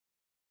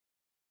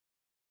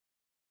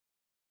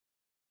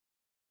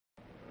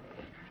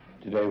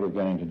Today we're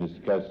going to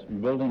discuss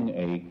building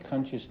a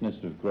consciousness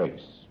of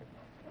grace.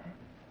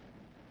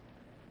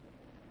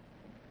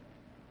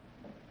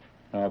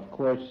 Now, of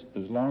course,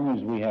 as long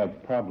as we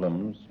have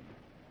problems,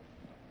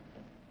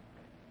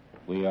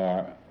 we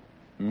are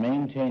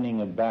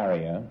maintaining a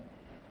barrier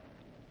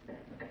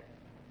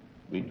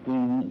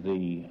between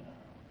the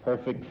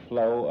perfect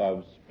flow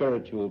of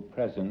spiritual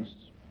presence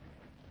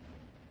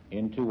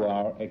into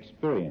our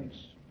experience.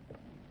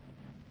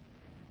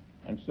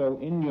 And so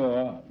in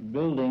your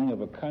building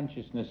of a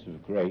consciousness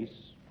of grace,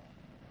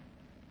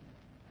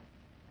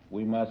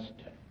 we must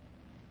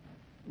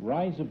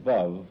rise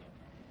above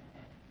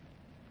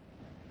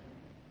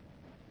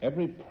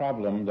every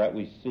problem that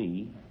we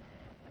see,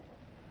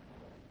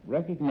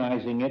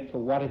 recognizing it for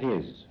what it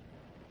is.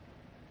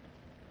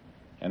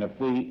 And if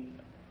we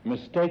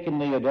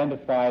mistakenly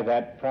identify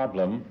that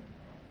problem,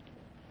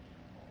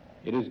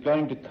 it is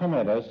going to come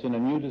at us in a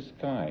new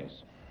disguise.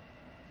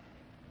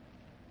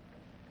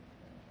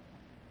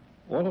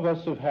 All of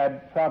us have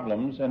had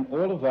problems, and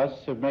all of us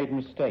have made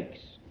mistakes.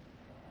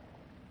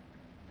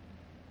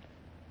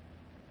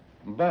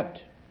 But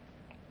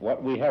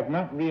what we have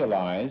not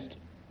realized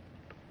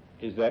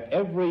is that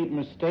every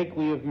mistake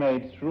we have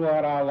made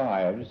throughout our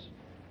lives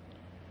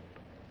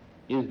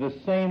is the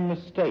same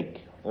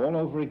mistake all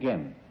over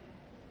again.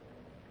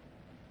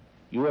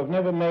 You have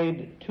never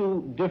made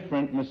two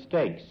different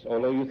mistakes,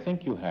 although you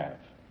think you have.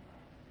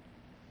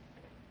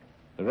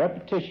 The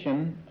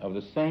repetition of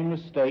the same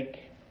mistake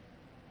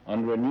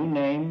under a new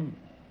name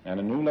and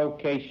a new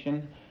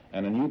location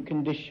and a new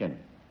condition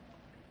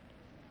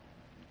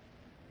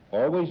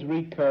always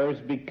recurs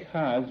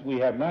because we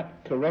have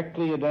not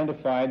correctly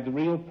identified the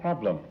real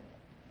problem.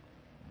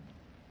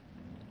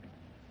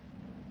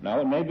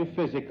 Now, it may be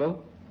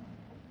physical,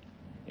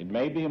 it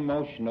may be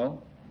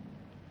emotional,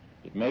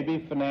 it may be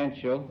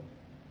financial,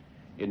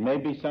 it may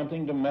be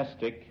something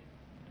domestic,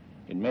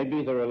 it may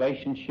be the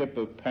relationship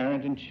of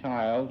parent and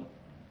child,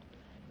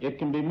 it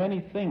can be many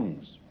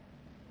things.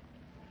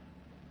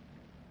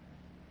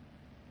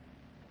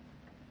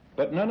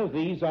 But none of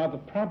these are the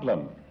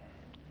problem.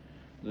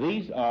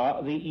 These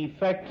are the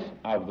effects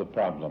of the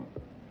problem.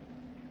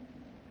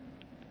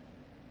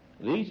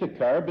 These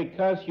occur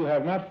because you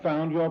have not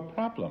found your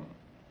problem.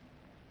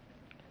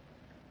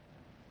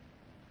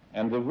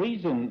 And the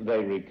reason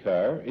they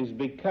recur is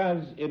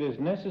because it is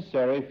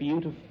necessary for you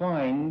to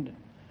find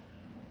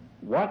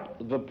what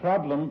the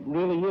problem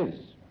really is.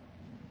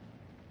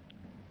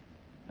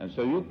 And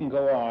so you can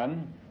go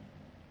on,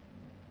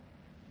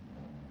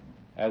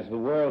 as the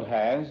world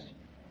has,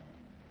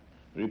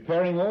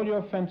 repairing all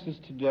your fences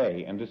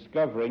today and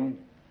discovering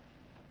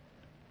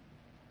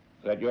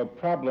that your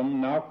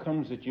problem now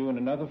comes at you in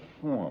another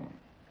form,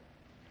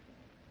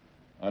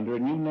 under a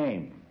new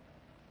name.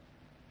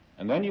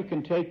 And then you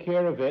can take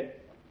care of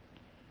it,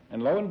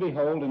 and lo and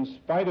behold, in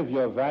spite of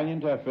your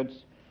valiant efforts,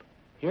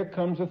 here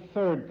comes a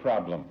third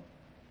problem.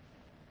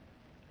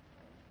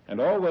 And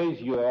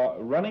always you are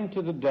running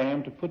to the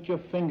dam to put your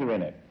finger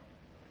in it,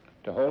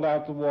 to hold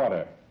out the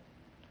water,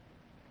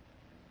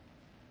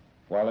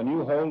 while a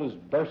new hole is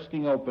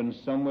bursting open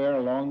somewhere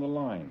along the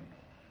line.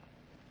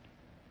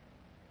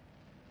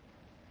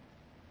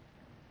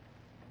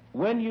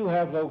 When you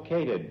have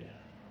located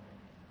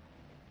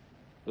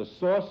the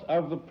source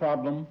of the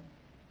problem,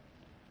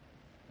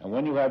 and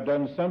when you have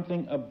done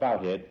something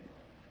about it,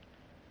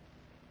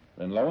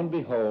 then lo and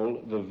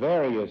behold, the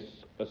various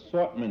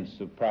assortments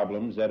of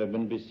problems that have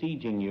been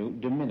besieging you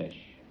diminish.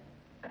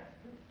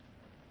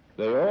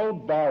 They all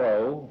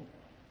borrow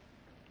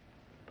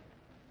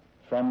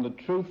from the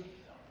truth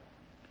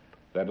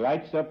that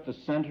lights up the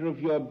center of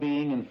your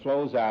being and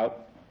flows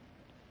out,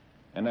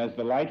 and as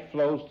the light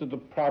flows to the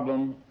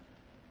problem,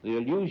 the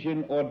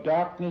illusion or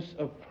darkness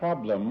of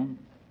problem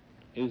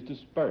is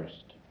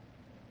dispersed.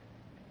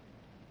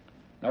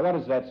 Now, what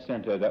is that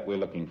center that we're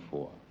looking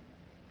for?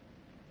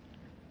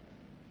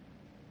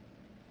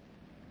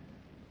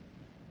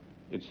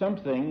 It's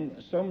something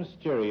so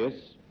mysterious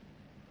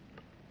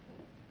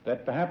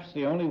that perhaps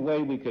the only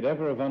way we could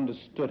ever have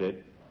understood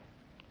it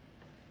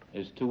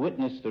is to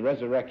witness the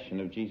resurrection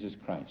of Jesus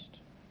Christ.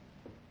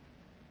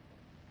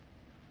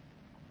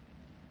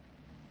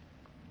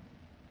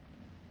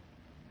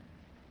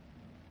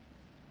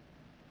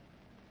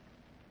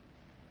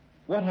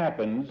 What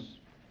happens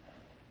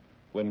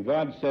when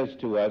God says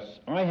to us,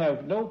 "I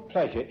have no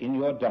pleasure in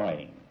your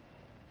dying"?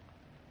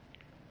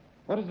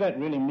 What does that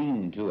really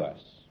mean to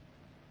us?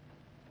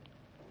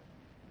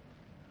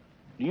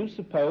 Do you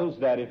suppose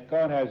that if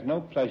God has no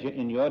pleasure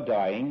in your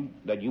dying,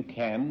 that you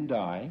can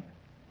die?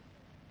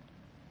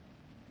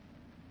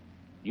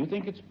 Do you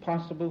think it's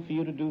possible for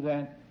you to do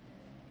that?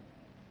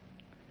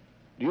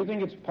 Do you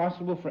think it's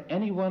possible for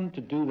anyone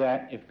to do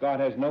that if God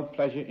has no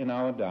pleasure in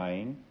our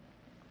dying?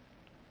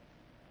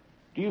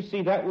 Do you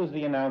see, that was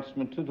the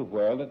announcement to the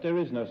world, that there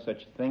is no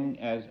such thing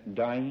as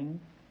dying?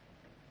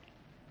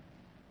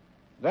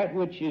 That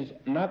which is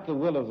not the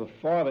will of the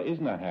Father is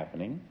not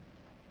happening.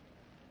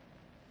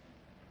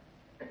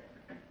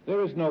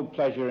 There is no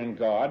pleasure in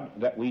God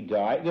that we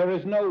die. There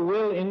is no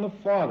will in the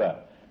Father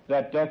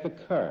that death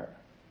occur.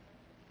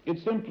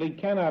 It simply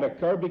cannot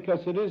occur because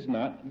it is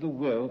not the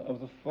will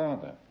of the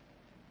Father.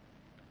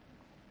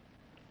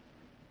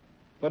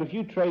 But if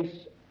you trace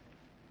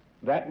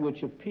that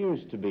which appears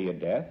to be a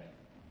death,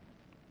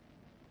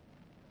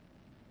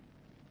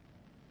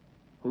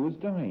 who is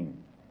dying?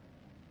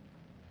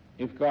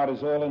 If God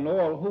is all in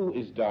all, who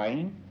is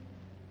dying?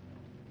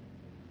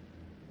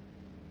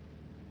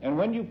 And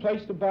when you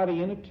place the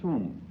body in a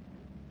tomb,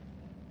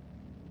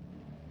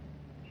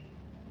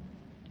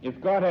 if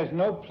God has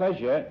no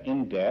pleasure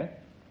in death,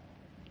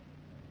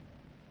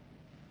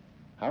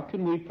 how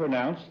can we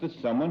pronounce that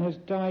someone has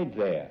died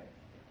there?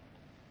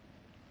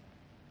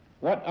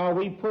 What are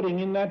we putting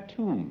in that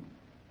tomb?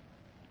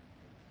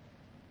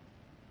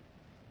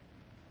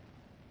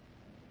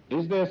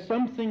 Is there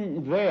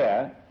something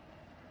there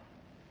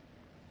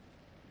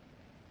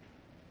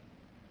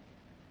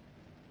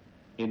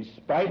in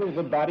spite of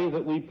the body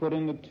that we put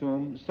in the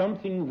tomb,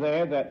 something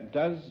there that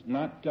does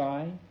not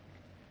die?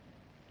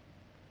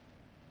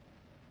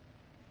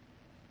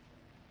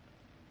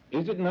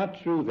 Is it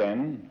not true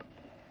then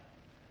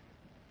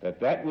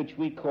that which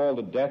we call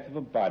the death of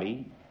a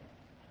body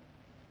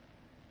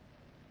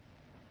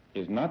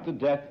is not the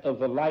death of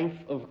the life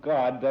of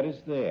God that is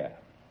there?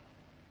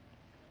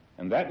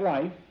 And that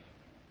life,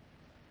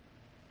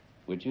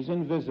 which is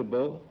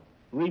invisible,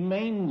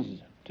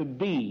 remains to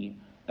be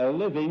a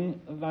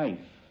living life.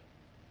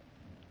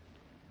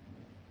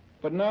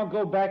 But now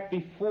go back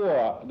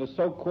before the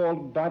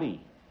so-called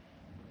body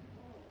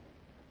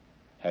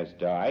has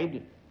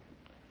died.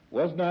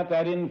 Was not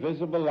that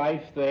invisible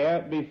life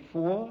there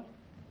before?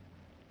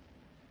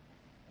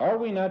 Are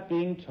we not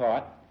being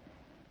taught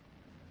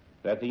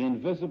that the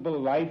invisible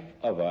life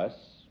of us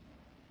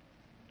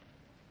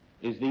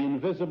is the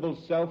invisible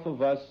self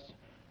of us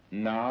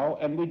now,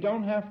 and we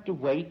don't have to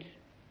wait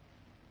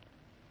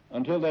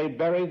until they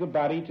bury the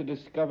body to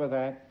discover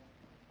that?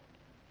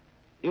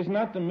 Is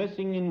not the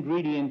missing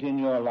ingredient in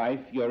your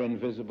life your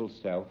invisible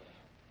self?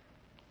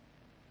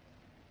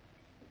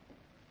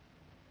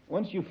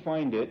 Once you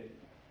find it,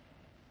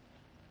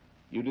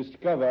 you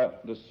discover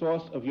the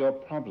source of your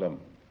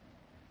problem.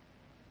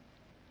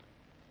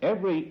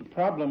 Every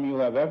problem you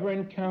have ever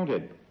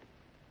encountered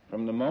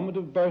from the moment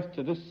of birth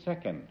to this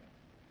second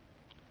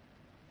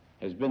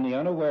has been the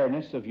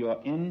unawareness of your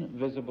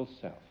invisible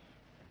self.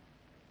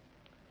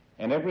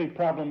 And every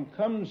problem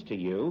comes to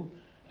you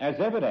as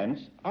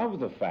evidence of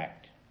the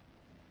fact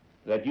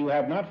that you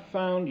have not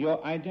found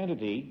your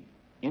identity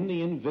in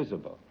the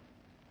invisible.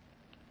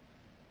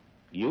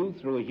 You,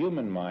 through a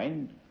human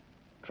mind,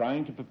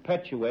 trying to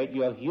perpetuate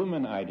your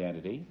human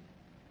identity,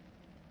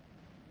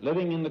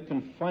 living in the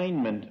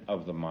confinement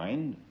of the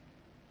mind,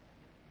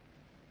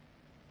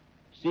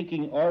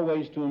 seeking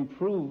always to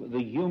improve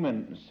the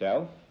human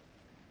self,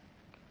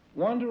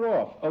 wander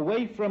off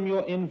away from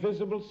your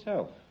invisible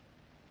self.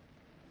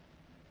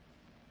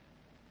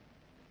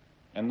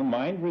 And the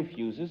mind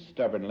refuses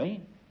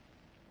stubbornly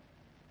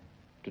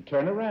to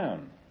turn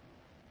around,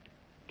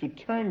 to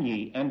turn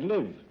ye and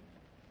live,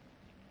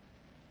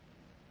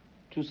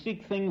 to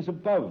seek things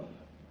above,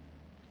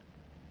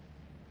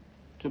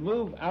 to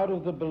move out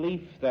of the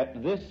belief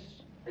that this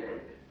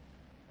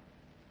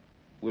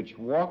which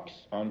walks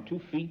on 2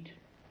 feet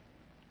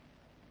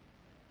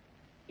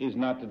is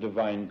not the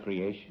divine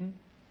creation,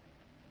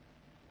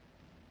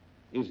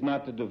 is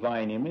not the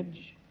divine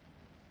image,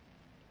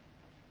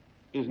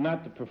 is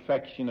not the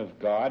perfection of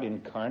God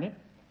incarnate.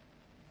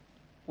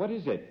 What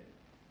is it?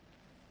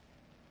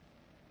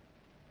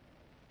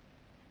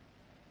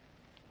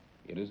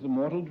 It is the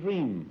mortal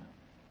dream,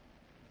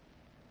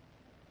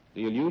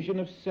 the illusion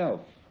of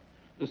self,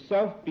 the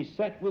self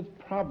beset with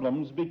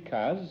problems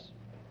because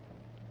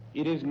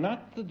it is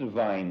not the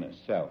divine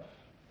self.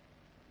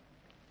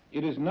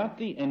 It is not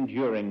the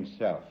enduring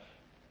self.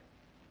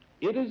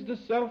 It is the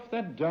self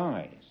that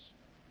dies.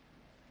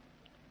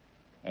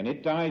 And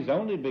it dies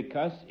only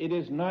because it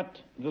is not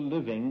the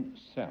living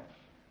self.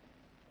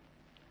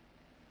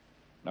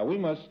 Now we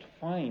must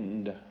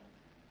find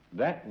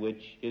that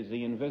which is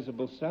the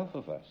invisible self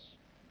of us.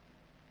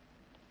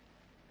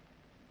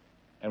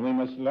 And we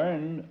must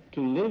learn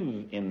to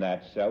live in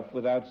that self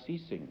without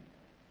ceasing.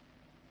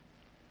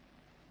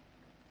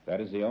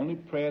 That is the only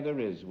prayer there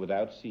is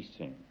without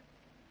ceasing.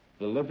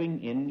 The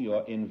living in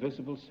your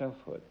invisible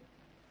selfhood.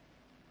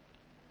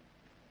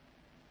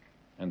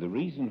 And the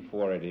reason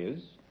for it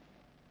is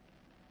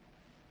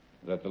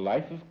that the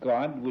life of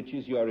God, which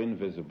is your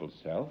invisible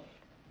self,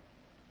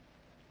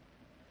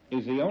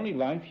 is the only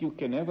life you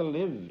can ever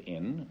live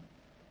in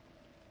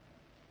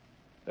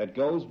that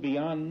goes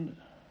beyond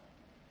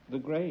the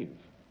grave.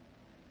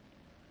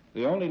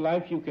 The only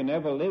life you can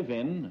ever live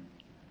in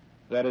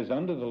that is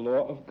under the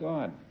law of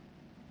God.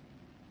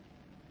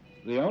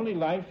 The only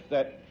life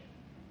that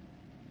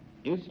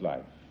is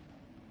life.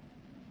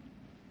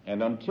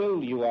 And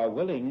until you are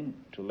willing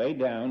to lay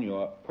down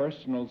your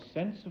personal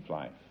sense of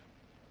life,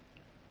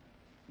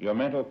 your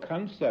mental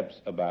concepts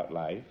about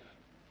life,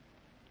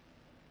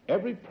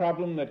 every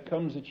problem that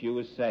comes at you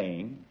is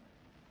saying,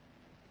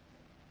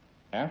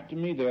 after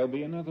me there'll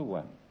be another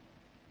one.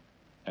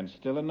 and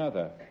still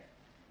another,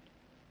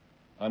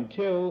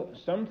 until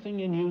something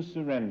in you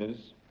surrenders,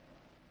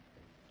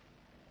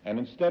 and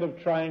instead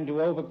of trying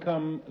to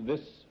overcome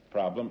this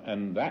problem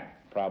and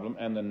that problem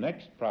and the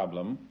next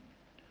problem,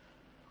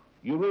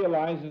 you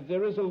realize that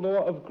there is a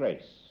law of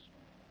grace,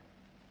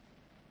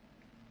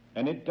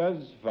 and it does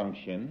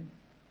function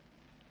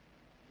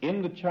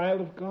in the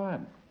child of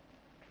God,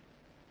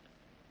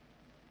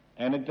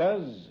 and it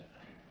does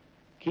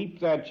keep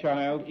that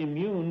child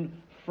immune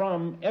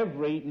from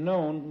every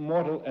known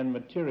mortal and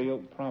material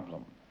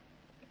problem.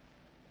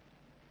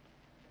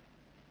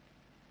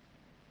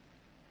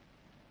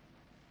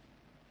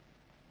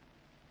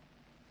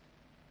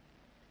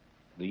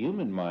 The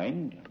human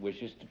mind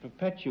wishes to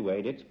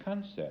perpetuate its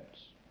concepts,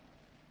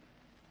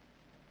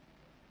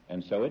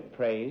 and so it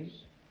prays,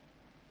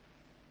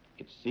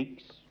 it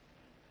seeks,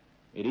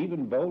 it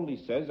even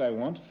boldly says, I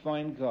want to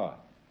find God.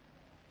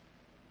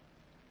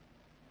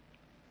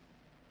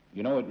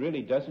 You know, it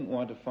really doesn't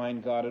want to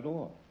find God at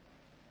all.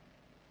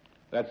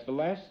 That's the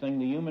last thing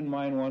the human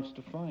mind wants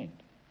to find.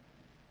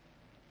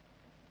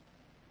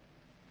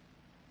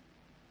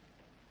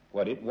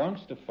 What it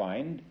wants to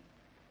find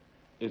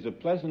is a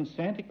pleasant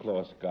Santa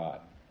Claus God,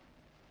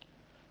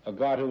 a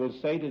God who will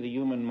say to the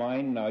human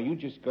mind, now you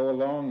just go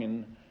along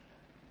and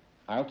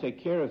I'll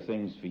take care of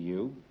things for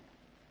you,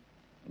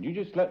 and you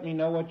just let me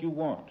know what you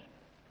want,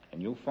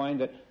 and you'll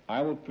find that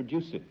I will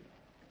produce it,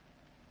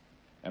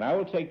 and I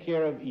will take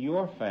care of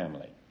your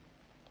family,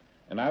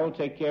 and I will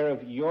take care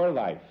of your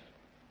life,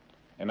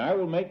 and I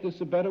will make this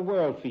a better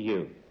world for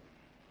you.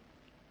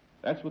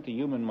 That's what the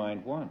human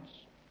mind wants.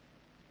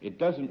 It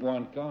doesn't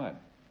want God.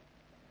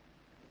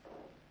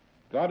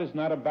 God is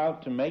not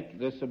about to make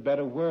this a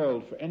better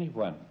world for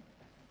anyone,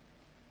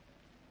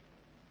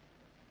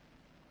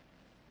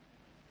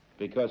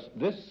 because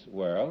this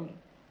world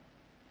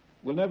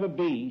will never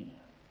be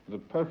the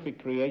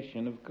perfect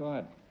creation of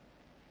God.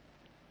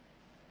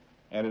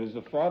 And it is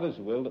the Father's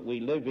will that we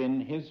live in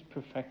His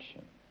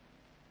perfection,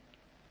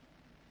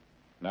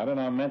 not in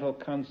our mental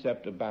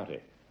concept about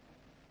it.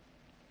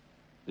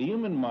 The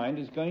human mind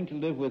is going to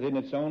live within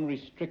its own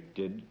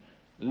restricted,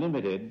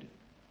 limited,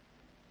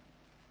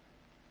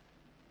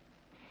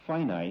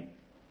 finite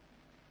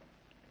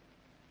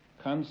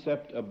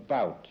concept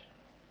about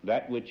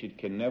that which it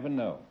can never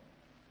know,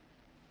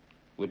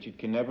 which it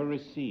can never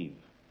receive,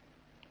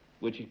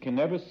 which it can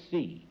never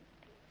see.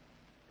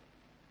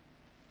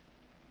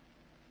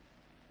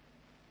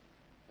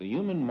 The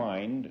human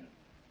mind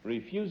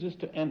refuses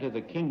to enter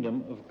the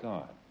kingdom of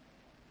God.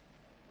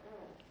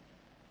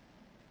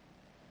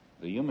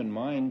 The human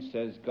mind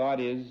says God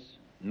is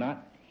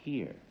not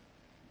here.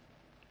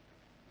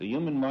 The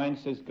human mind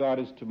says God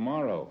is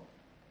tomorrow.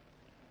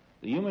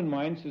 The human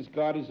mind says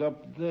God is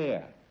up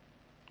there.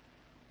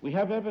 We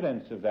have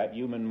evidence of that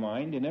human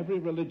mind in every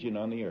religion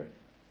on the earth.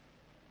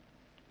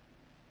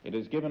 It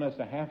has given us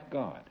a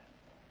half-God,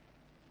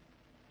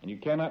 and you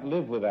cannot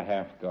live with a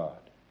half-God.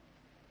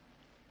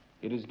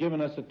 It has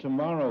given us a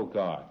tomorrow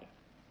God,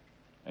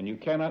 and you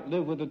cannot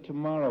live with a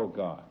tomorrow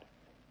God.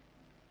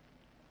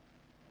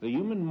 The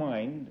human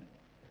mind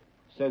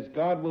says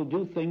God will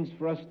do things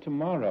for us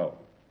tomorrow,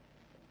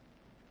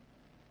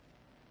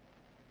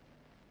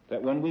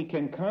 that when we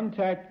can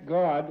contact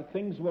God,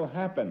 things will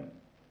happen.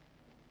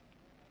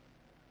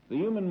 The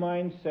human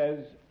mind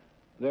says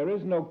there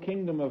is no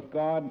kingdom of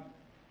God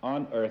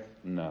on earth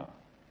now.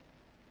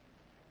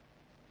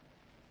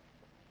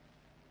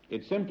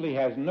 It simply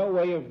has no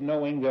way of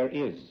knowing there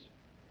is.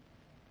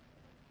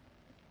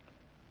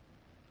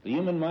 The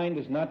human mind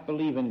does not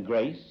believe in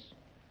grace.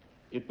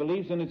 It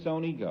believes in its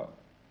own ego.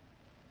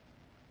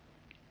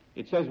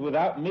 It says,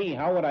 without me,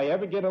 how would I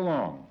ever get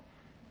along?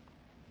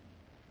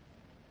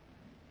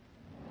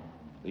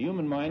 The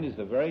human mind is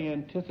the very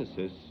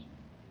antithesis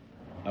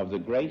of the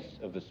grace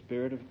of the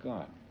Spirit of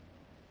God.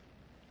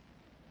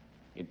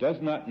 It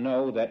does not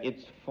know that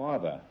its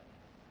father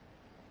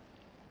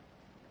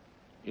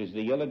is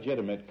the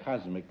illegitimate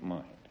cosmic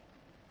mind.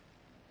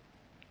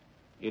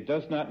 It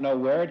does not know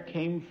where it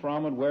came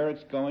from and where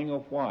it's going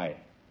or why.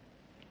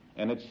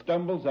 And it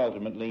stumbles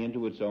ultimately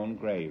into its own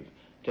grave,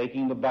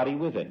 taking the body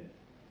with it.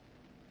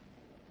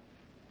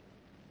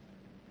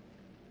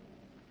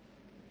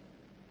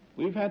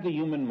 We've had the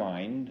human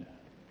mind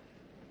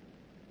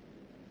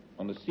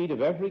on the seat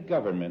of every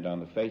government on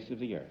the face of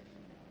the earth.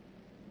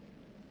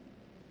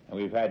 And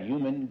we've had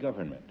human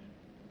government.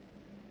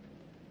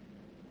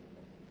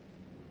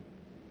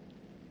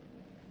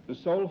 The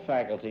soul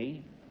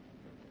faculty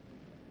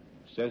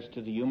says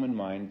to the human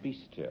mind, be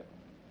still.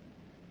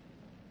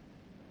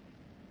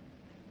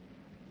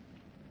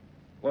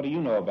 What do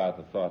you know about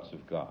the thoughts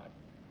of God?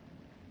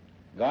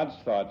 God's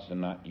thoughts are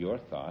not your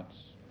thoughts.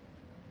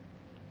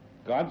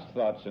 God's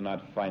thoughts are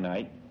not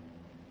finite.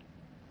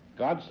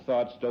 God's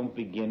thoughts don't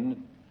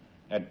begin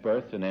at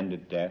birth and end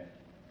at death.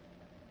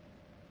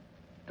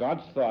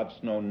 God's thoughts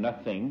know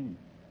nothing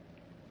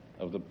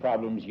of the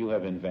problems you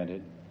have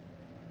invented.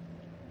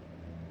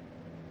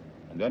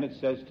 And then it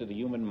says to the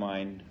human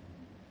mind,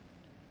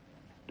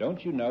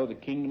 don't you know the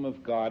kingdom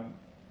of God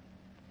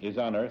is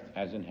on earth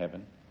as in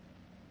heaven?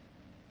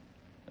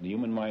 And the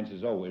human mind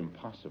says, oh,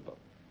 impossible,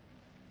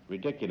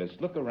 ridiculous,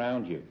 look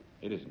around you.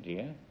 It isn't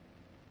here.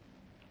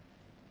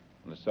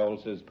 And the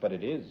soul says, but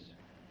it is,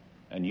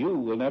 and you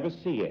will never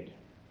see it.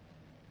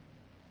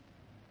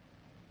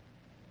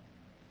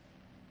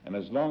 And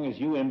as long as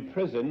you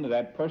imprison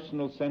that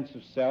personal sense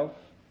of self,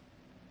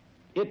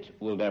 it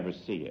will never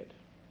see it.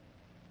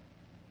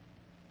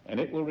 And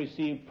it will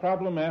receive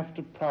problem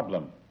after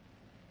problem.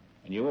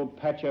 And you will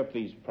patch up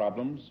these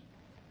problems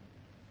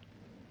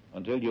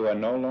until you are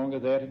no longer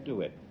there to do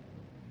it.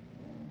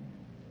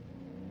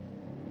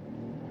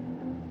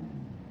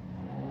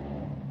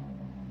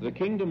 The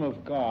kingdom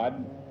of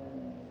God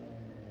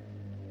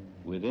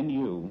within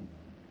you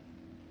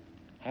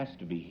has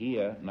to be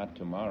here, not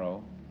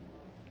tomorrow.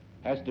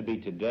 Has to be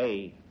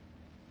today,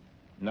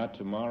 not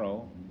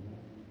tomorrow.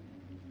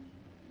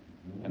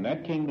 And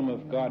that kingdom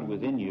of God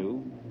within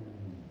you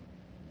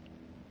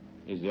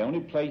is the only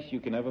place you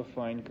can ever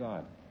find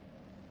God.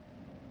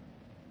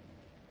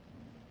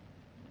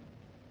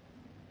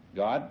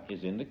 God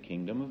is in the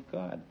kingdom of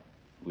God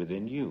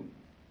within you.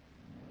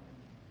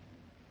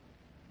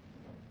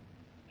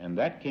 And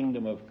that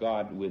kingdom of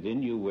God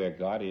within you, where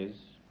God is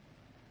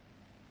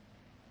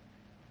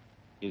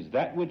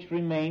that which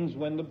remains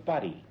when the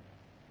body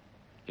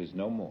is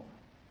no more.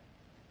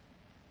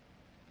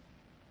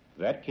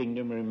 That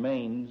kingdom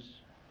remains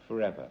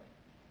forever.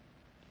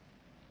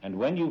 And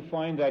when you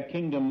find that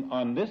kingdom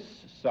on this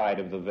side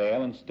of the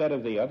veil instead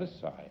of the other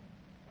side,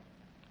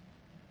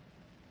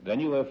 then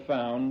you have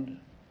found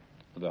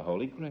the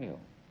Holy Grail.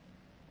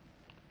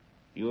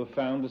 You have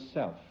found the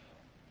self.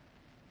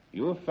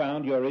 You have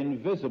found your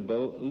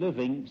invisible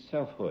living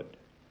selfhood,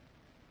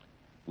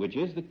 which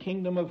is the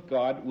kingdom of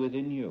God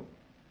within you.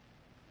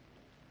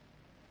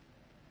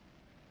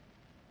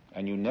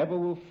 And you never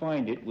will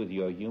find it with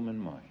your human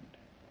mind.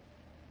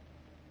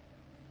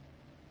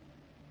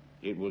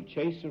 It will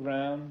chase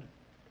around.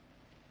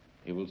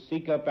 It will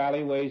seek up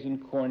alleyways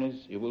and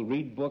corners. It will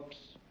read books.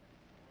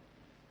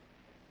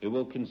 It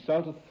will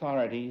consult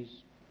authorities.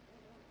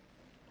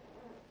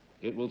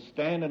 It will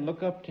stand and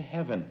look up to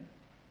heaven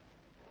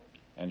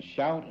and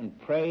shout and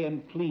pray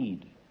and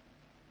plead.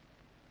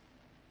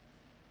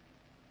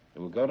 It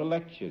will go to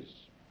lectures.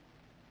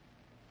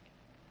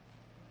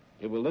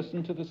 It will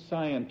listen to the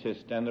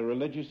scientist and the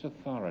religious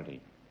authority.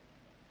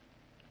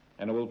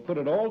 And it will put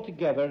it all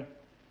together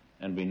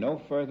and be no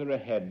further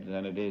ahead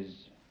than it is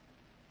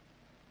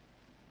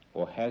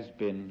or has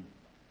been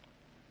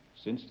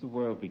since the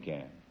world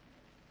began.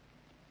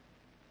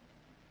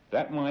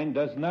 That mind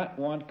does not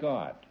want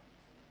God.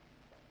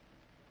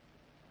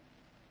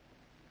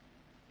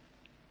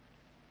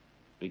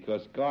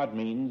 Because God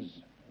means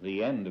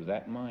the end of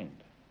that mind.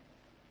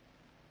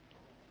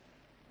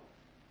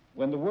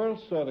 When the world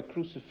saw the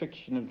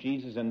crucifixion of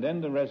Jesus and then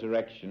the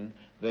resurrection,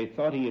 they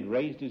thought he had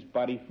raised his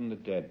body from the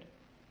dead.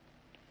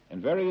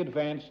 And very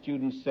advanced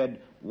students said,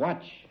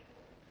 watch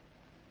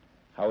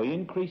how he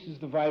increases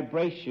the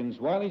vibrations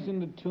while he's in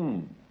the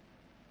tomb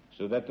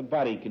so that the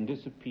body can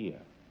disappear.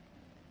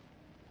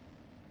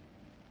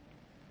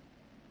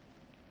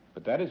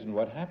 But that isn't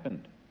what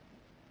happened.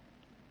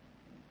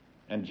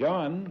 And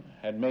John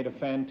had made a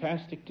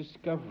fantastic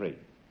discovery.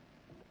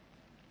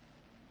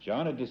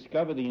 John had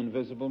discovered the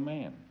invisible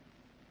man.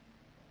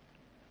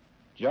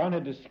 John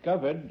had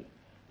discovered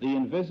the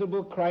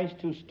invisible Christ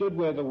who stood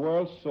where the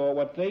world saw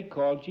what they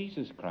called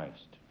Jesus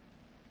Christ.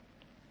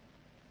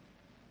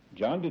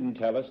 John didn't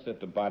tell us that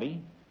the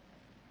body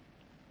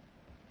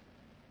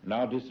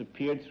now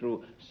disappeared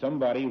through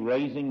somebody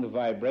raising the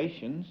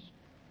vibrations.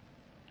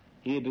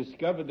 He had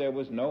discovered there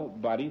was no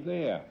body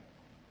there.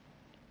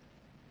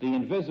 The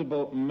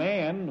invisible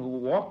man who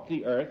walked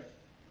the earth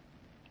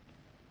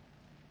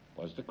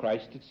was the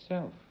Christ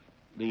itself,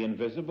 the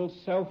invisible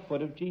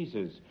selfhood of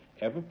Jesus,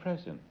 ever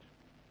present.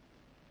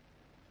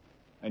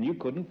 And you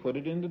couldn't put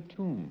it in the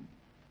tomb.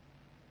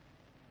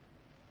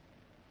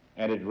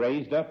 And it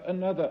raised up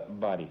another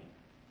body.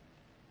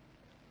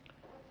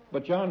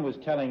 But John was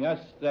telling us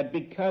that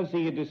because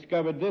he had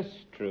discovered this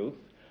truth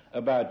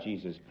about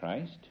Jesus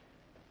Christ,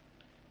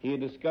 he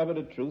had discovered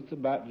a truth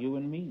about you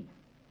and me.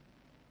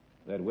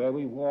 That where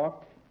we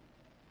walk,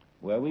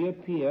 where we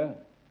appear,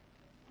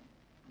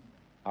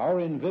 our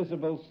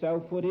invisible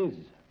selfhood is.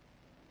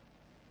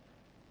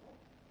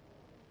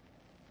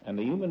 And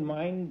the human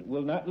mind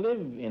will not live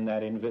in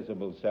that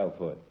invisible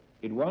selfhood.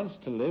 It wants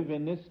to live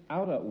in this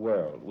outer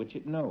world, which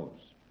it knows,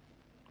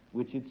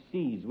 which it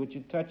sees, which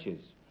it touches.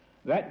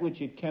 That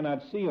which it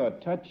cannot see or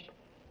touch,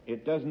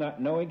 it does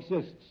not know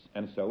exists,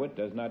 and so it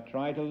does not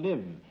try to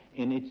live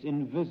in its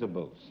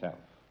invisible self.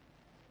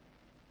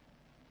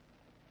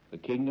 The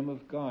kingdom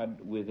of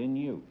God within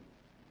you.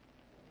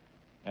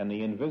 And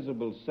the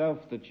invisible self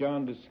that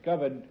John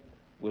discovered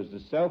was the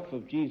self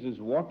of Jesus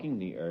walking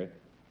the earth,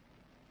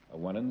 are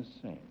one and the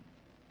same.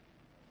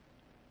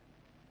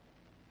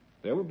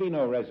 There will be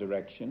no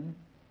resurrection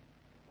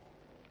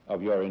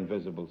of your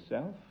invisible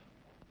self.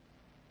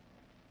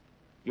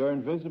 Your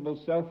invisible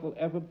self will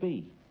ever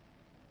be.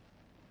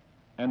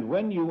 And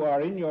when you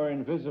are in your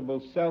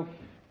invisible self,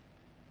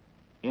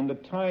 in the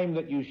time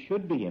that you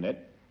should be in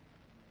it,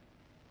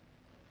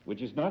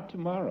 which is not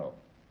tomorrow,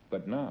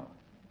 but now,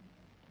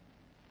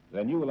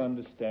 then you will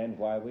understand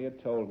why we are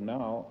told,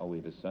 now are we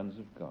the sons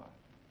of God.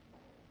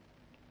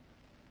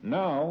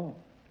 Now,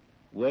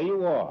 where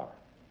you are,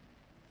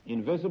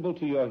 invisible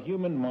to your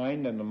human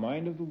mind and the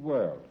mind of the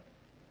world,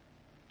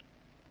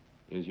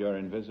 is your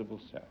invisible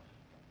self.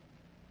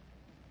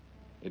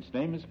 Its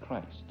name is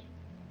Christ.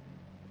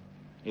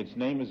 Its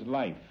name is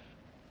life.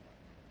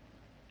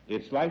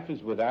 Its life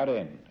is without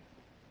end.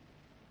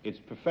 Its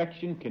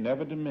perfection can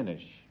never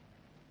diminish.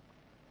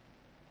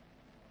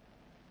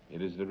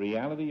 It is the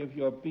reality of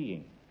your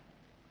being.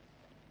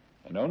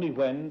 And only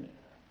when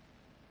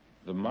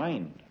the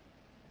mind,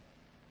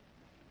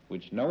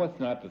 which knoweth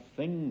not the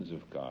things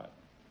of God,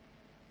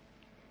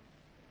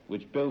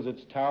 which builds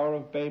its Tower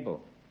of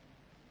Babel,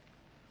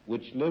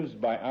 which lives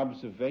by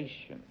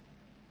observation,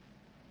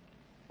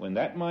 when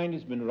that mind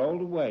has been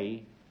rolled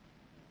away,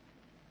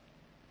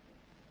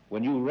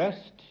 when you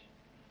rest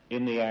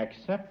in the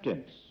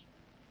acceptance,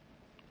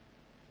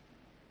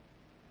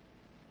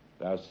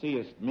 thou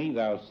seest me,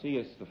 thou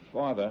seest the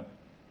Father,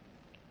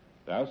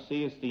 thou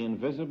seest the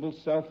invisible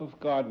self of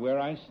God where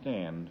I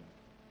stand.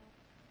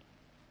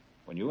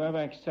 When you have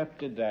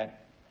accepted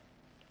that,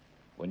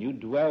 when you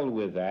dwell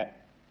with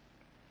that,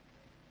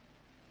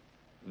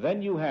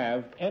 then you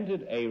have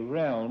entered a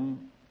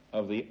realm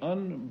of the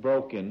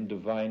unbroken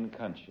divine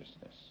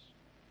consciousness.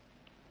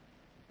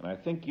 And I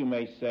think you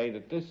may say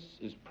that this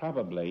is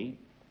probably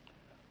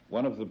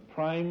one of the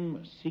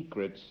prime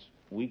secrets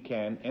we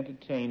can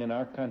entertain in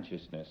our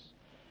consciousness,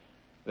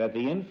 that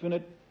the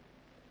infinite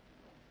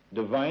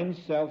divine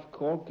self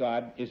called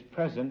God is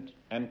present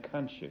and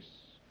conscious.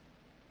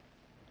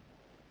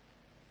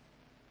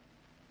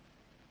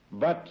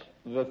 But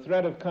the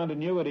thread of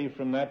continuity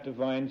from that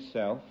divine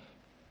self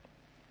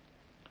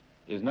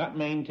is not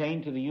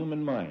maintained to the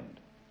human mind.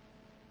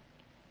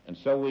 And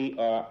so we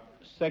are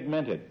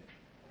segmented.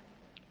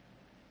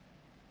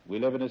 We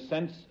live in a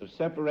sense of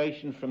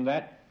separation from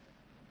that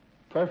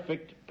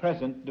perfect,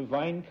 present,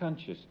 divine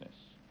consciousness.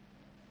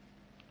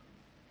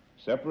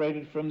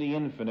 Separated from the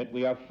infinite,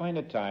 we are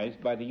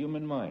finitized by the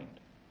human mind.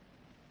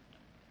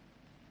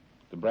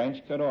 The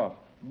branch cut off.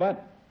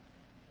 But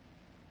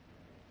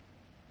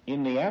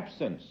in the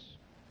absence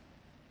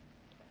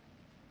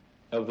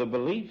of the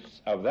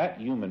beliefs of that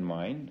human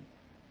mind,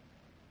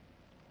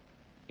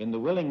 in the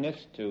willingness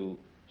to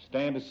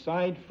stand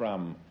aside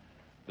from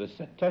the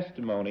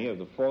testimony of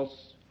the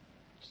false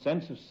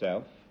sense of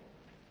self,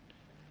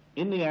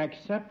 in the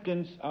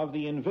acceptance of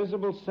the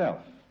invisible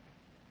self,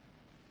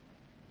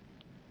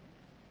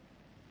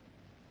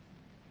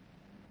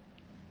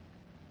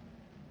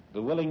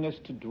 the willingness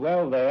to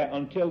dwell there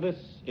until this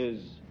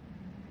is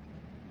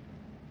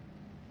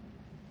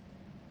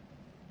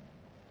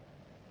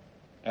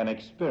an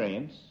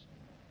experience,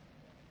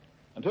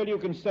 until you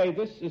can say,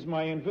 this is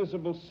my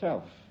invisible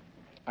self.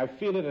 I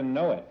feel it and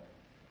know it.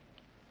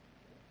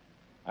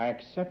 I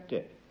accept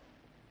it.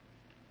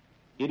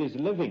 It is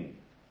living.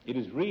 It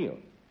is real.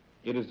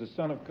 It is the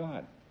Son of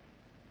God.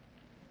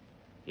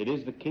 It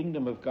is the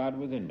kingdom of God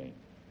within me.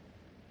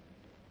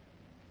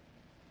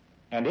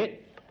 And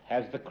it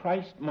has the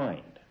Christ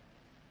mind.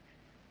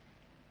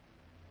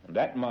 And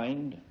that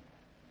mind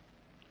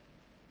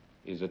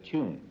is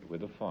attuned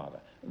with the Father.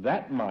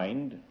 That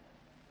mind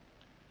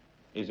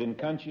is in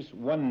conscious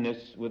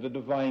oneness with the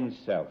divine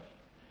self.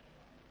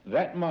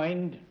 That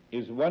mind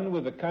is one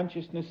with the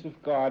consciousness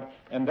of God,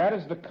 and that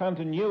is the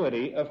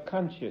continuity of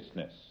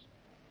consciousness.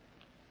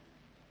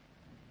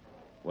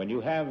 When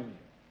you have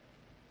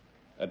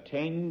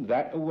attained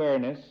that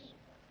awareness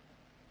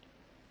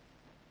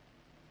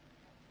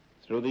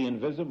through the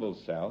invisible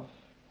self,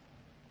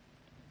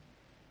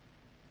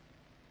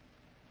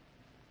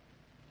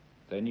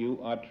 then you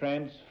are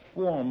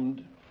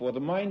transformed, for the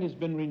mind has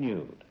been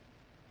renewed.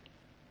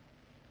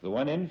 The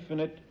one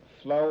infinite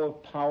flow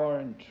of power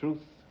and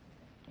truth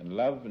and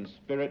love and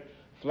spirit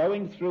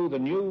flowing through the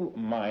new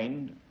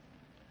mind,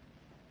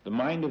 the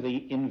mind of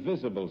the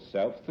invisible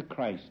self, the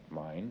Christ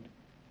mind,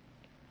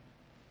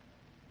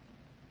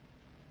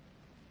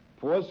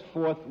 pours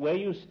forth where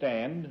you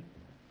stand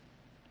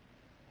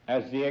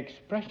as the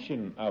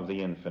expression of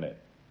the infinite.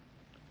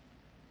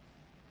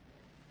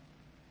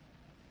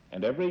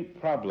 And every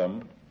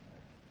problem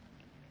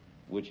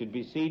which had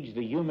besieged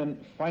the human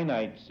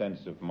finite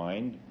sense of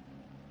mind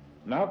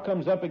now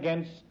comes up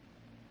against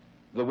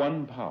the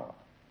one power.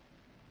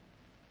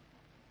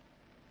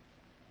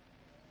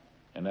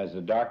 And as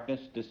the darkness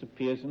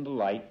disappears in the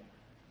light,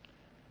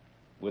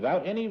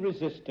 without any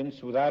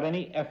resistance, without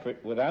any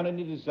effort, without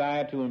any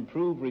desire to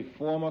improve,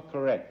 reform, or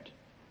correct,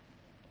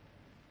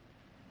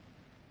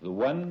 the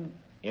one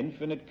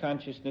infinite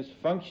consciousness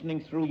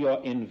functioning through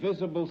your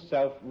invisible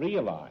self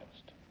realized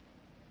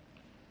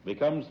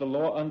becomes the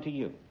law unto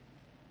you,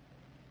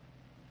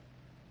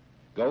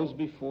 goes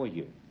before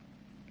you,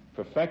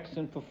 perfects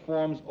and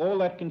performs all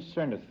that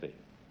concerneth thee.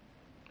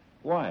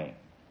 Why?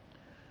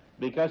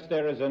 Because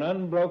there is an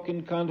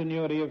unbroken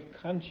continuity of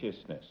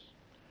consciousness.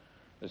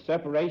 The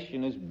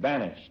separation is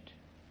banished.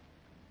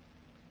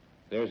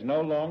 There's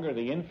no longer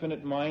the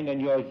infinite mind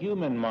and your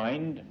human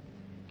mind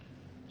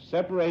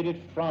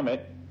separated from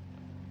it,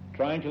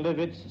 trying to live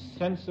its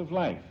sense of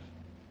life.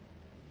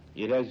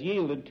 It has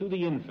yielded to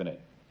the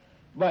infinite,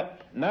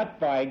 but not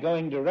by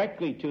going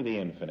directly to the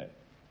infinite.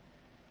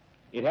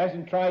 It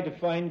hasn't tried to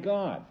find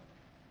God.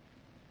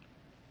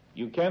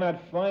 You cannot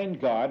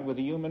find God with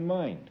the human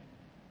mind.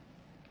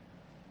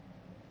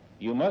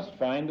 You must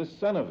find the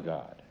Son of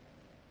God.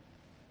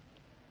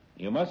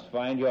 You must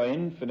find your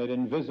infinite,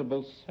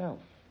 invisible self.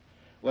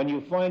 When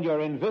you find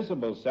your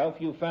invisible self,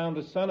 you found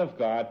the Son of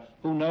God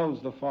who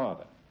knows the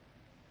Father.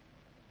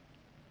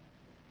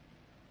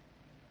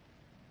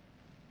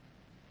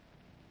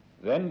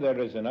 Then there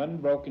is an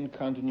unbroken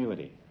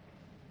continuity.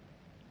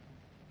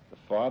 The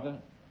Father,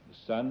 the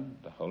Son,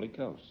 the Holy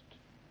Ghost,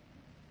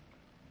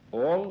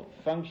 all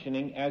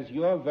functioning as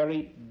your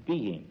very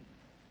being,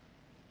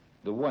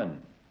 the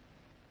one,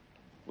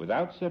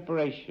 without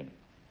separation.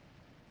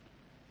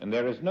 And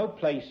there is no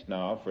place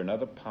now for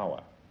another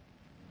power.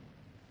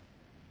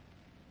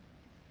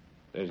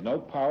 There's no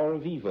power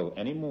of evil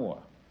anymore.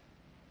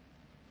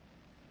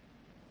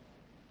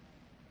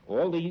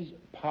 All these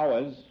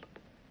powers,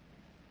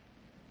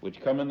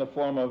 which come in the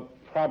form of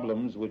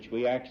problems which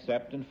we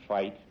accept and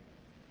fight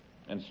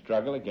and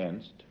struggle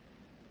against,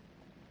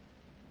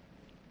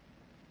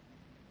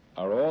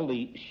 are all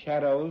the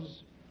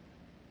shadows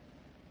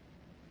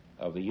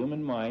of the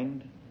human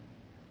mind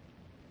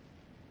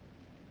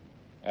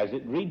as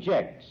it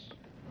rejects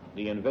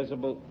the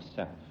invisible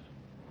self,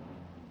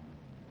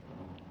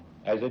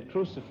 as it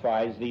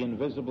crucifies the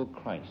invisible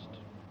Christ.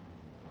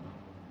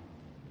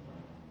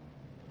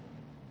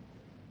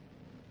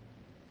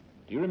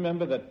 Do you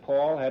remember that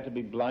Paul had to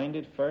be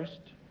blinded first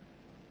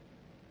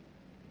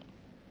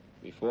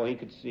before he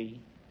could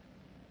see?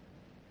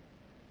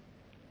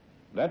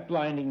 That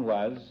blinding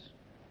was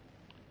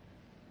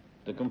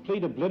the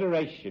complete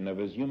obliteration of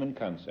his human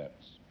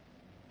concepts.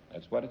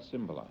 That's what it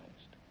symbolized.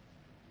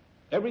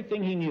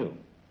 Everything he knew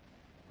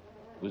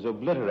was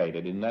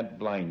obliterated in that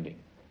blinding.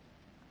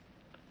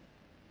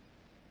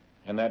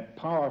 And that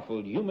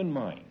powerful human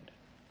mind,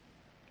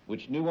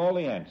 which knew all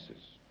the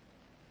answers,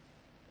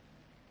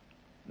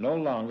 no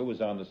longer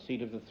was on the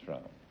seat of the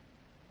throne.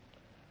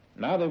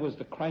 Now there was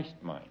the Christ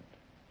mind.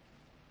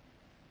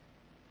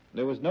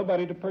 There was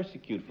nobody to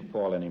persecute for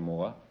Paul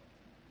anymore.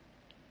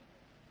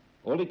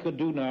 All he could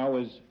do now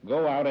was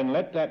go out and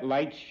let that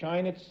light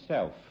shine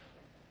itself.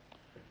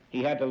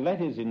 He had to let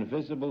his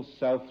invisible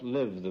self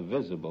live the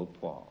visible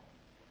Paul.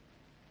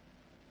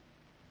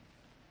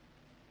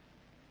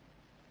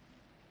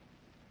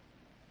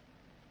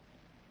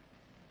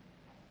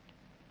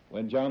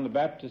 When John the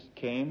Baptist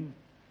came,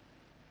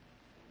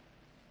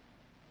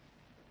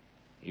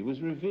 he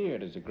was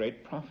revered as a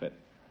great prophet.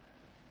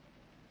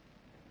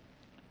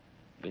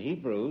 The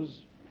Hebrews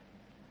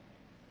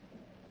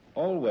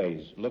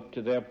always looked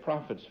to their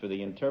prophets for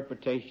the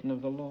interpretation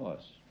of the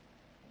laws.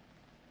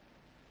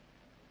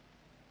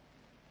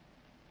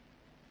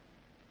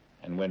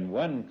 And when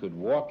one could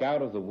walk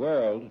out of the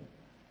world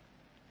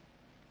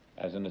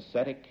as an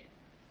ascetic,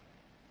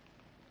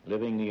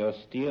 living the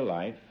austere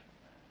life,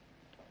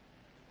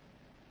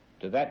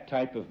 to that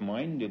type of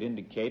mind it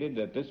indicated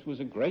that this was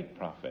a great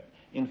prophet.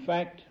 In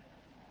fact,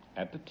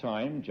 at the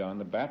time, John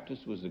the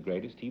Baptist was the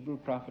greatest Hebrew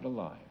prophet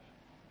alive.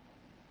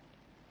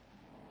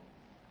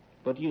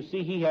 But you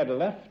see, he had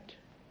left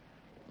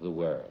the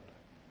world.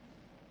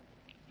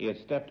 He had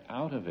stepped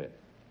out of it,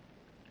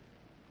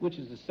 which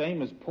is the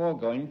same as Paul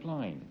going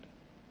blind.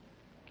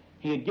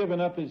 He had given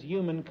up his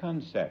human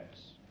concepts.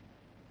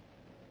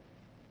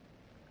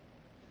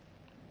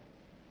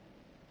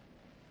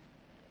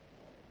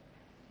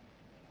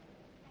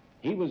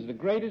 He was the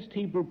greatest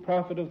Hebrew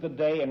prophet of the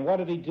day, and what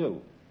did he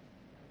do?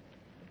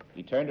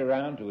 He turned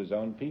around to his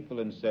own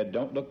people and said,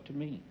 "Don't look to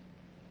me."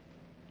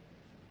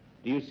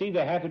 Do you see,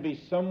 there had to be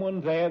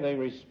someone there they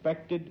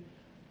respected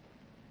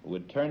who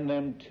would turn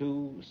them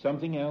to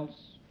something else?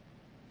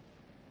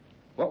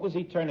 What was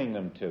he turning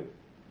them to?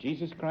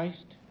 Jesus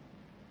Christ?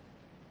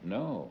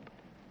 No,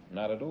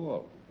 not at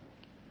all.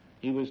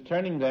 He was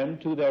turning them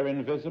to their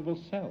invisible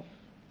self,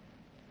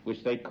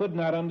 which they could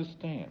not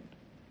understand.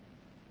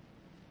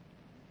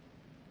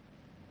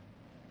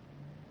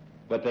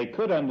 But they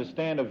could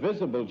understand a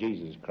visible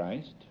Jesus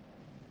Christ.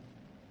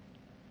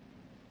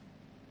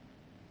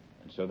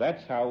 And so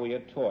that's how we are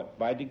taught,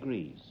 by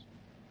degrees.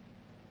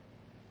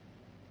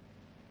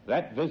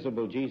 That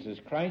visible Jesus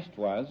Christ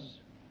was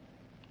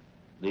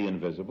the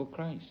invisible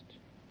Christ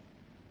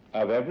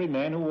of every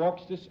man who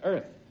walks this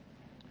earth,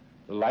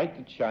 the light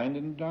that shined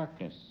in the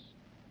darkness.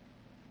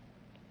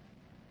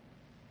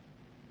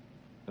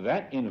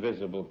 That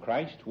invisible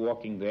Christ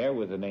walking there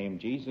with the name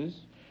Jesus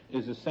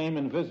is the same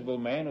invisible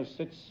man who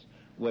sits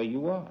where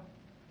you are.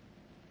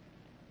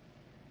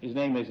 His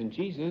name isn't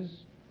Jesus.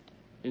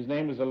 His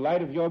name is the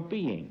light of your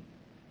being,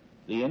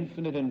 the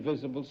infinite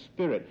invisible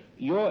spirit,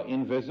 your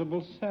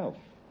invisible self.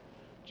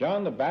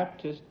 John the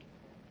Baptist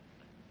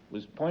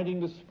was pointing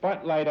the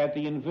spotlight at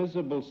the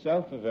invisible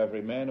self of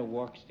every man who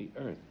walks the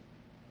earth.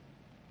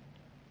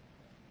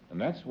 And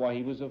that's why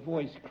he was a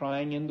voice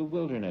crying in the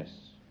wilderness.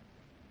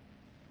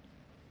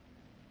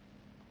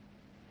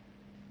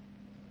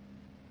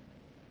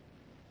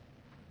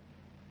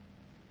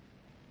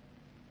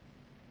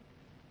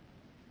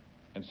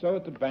 And so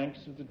at the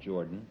banks of the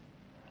Jordan,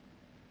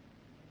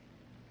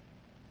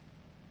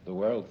 the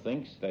world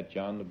thinks that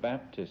John the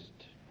Baptist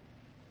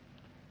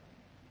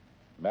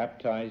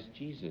baptized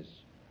Jesus.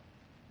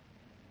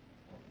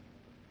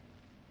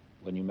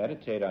 When you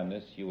meditate on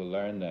this, you will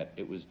learn that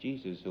it was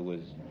Jesus who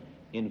was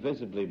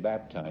invisibly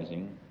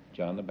baptizing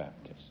John the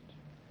Baptist.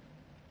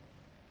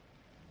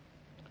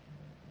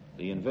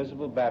 The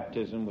invisible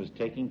baptism was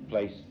taking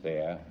place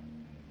there,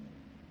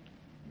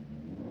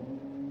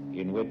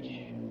 in which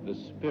the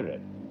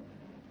Spirit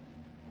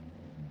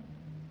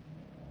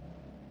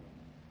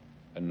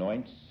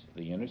anoints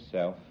the inner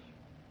self,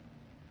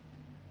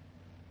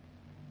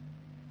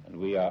 and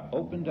we are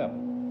opened up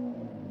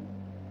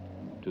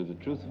to the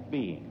truth of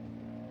being.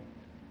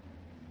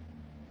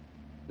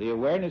 The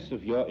awareness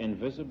of your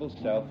invisible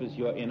self is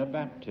your inner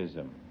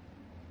baptism.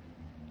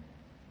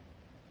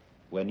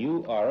 When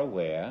you are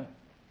aware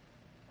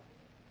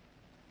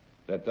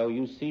that though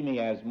you see me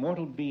as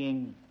mortal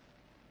being,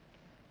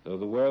 though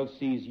the world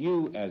sees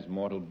you as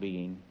mortal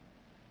being,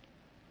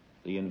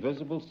 the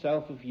invisible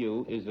self of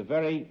you is the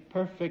very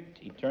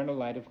perfect eternal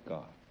light of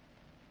God.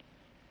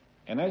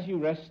 And as you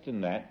rest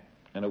in that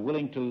and are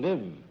willing to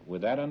live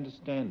with that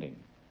understanding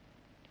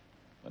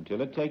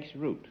until it takes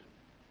root,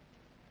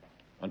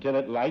 until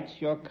it lights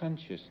your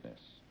consciousness,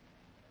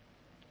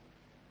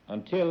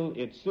 until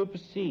it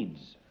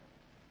supersedes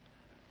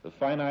the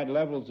finite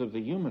levels of the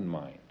human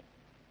mind,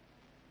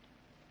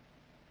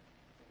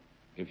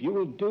 if you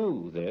will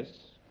do this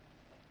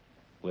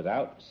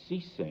without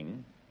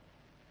ceasing,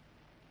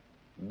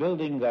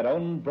 building that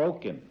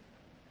unbroken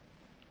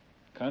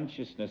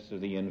consciousness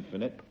of the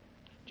infinite,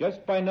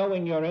 just by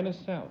knowing your inner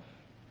self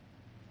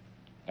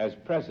as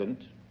present,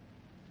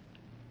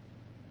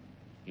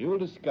 you will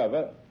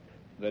discover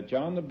that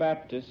John the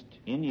Baptist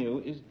in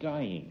you is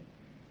dying,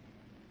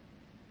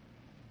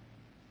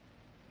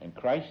 and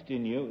Christ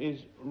in you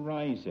is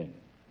rising.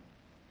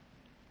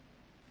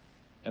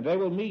 And they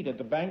will meet at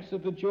the banks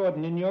of the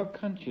Jordan in your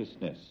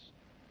consciousness,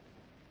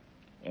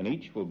 and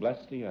each will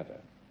bless the other.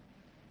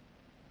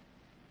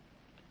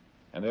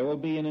 And there will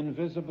be an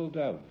invisible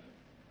dove.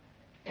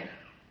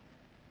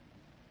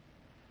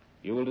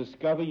 You will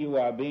discover you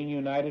are being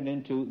united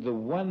into the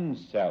one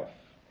self.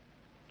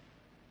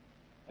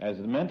 As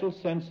the mental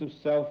sense of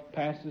self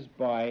passes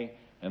by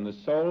and the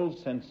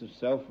soul's sense of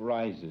self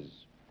rises,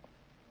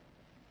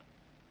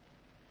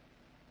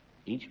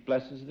 each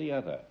blesses the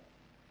other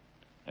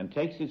and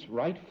takes its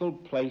rightful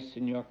place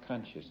in your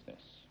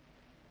consciousness.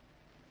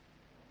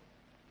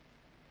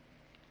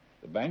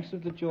 The banks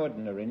of the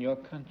Jordan are in your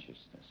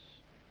consciousness.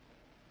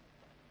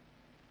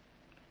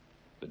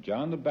 But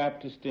John the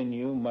Baptist in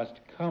you must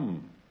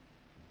come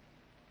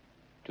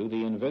to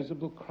the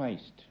invisible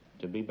Christ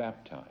to be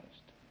baptized.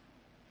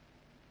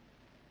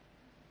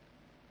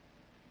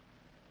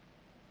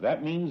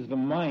 That means the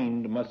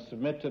mind must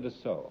submit to the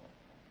soul.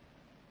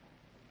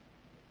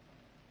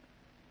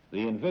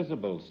 The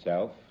invisible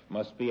self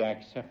must be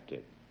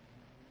accepted.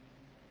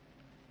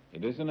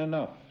 It isn't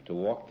enough to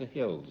walk the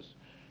hills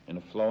in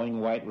a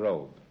flowing white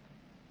robe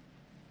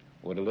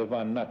or to live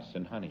on nuts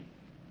and honey.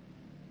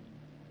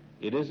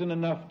 It isn't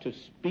enough to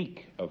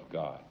speak of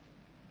God.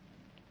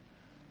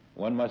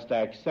 One must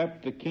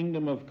accept the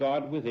kingdom of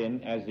God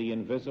within as the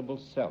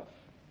invisible self.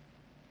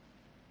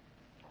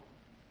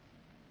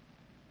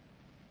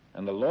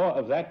 And the law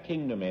of that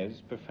kingdom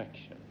is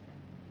perfection.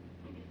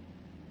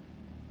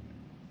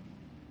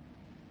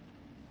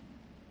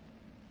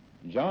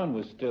 John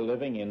was still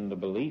living in the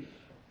belief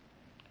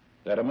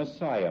that a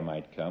Messiah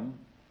might come.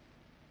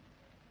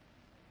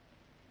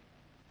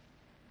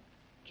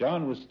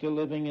 John was still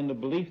living in the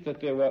belief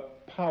that there were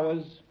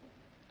powers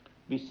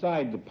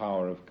beside the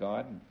power of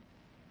God.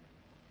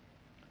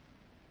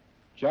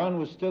 John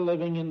was still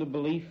living in the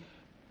belief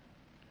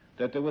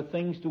that there were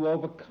things to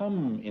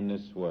overcome in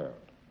this world.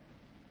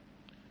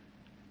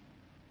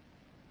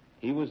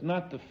 He was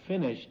not the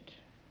finished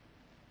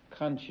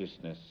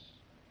consciousness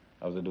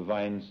of the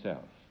divine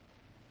self.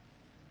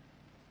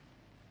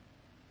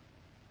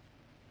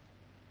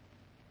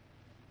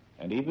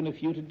 And even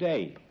if you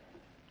today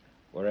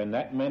were in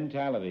that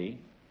mentality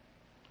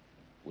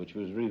which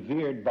was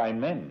revered by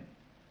men,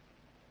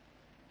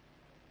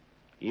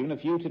 even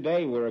if you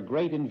today were a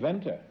great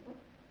inventor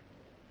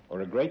or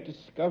a great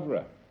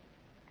discoverer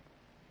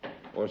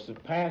or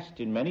surpassed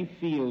in many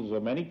fields or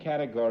many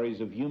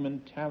categories of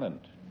human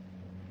talent,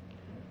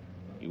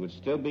 you would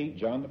still be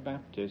John the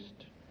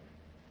Baptist,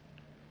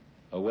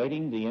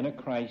 awaiting the inner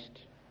Christ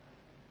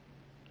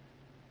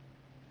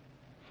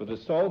for the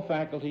soul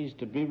faculties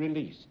to be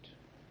released,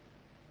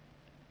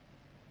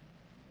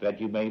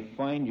 that you may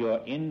find your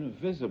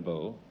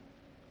invisible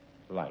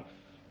life.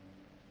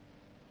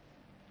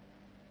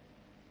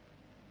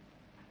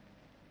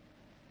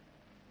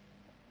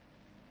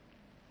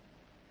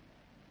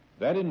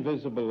 That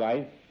invisible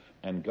life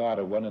and God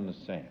are one and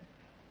the same.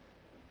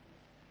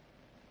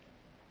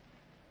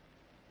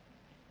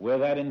 Where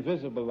that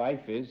invisible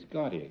life is,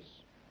 God is.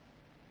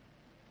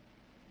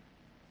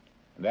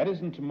 And that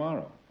isn't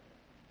tomorrow.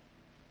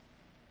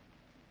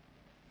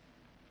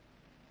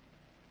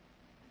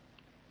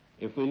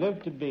 If we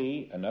live to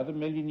be another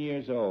 1,000,000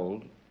 years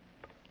old,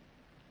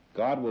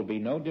 God will be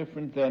no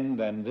different then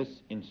than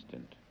this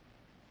instant.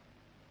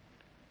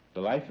 The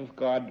life of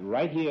God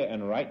right here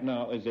and right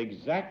now is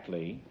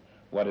exactly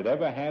what it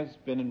ever has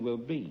been and will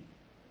be.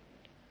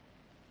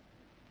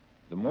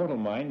 The mortal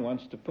mind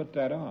wants to put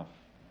that off.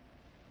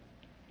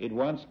 It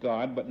wants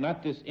God, but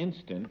not this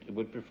instant. It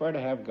would prefer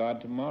to have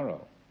God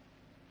tomorrow.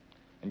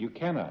 And you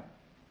cannot.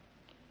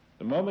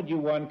 The moment you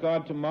want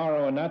God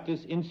tomorrow and not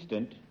this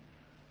instant,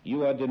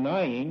 you are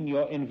denying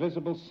your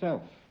invisible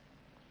self.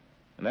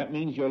 And that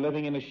means you're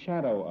living in a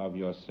shadow of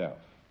yourself.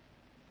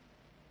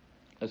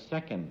 A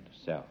second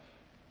self.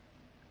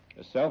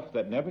 A self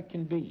that never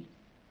can be,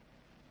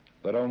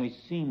 but only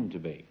seem to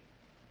be.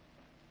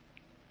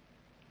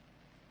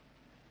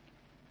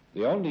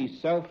 The only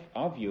self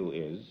of you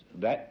is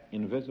that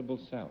invisible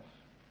self,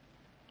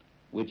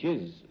 which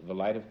is the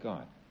light of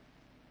God.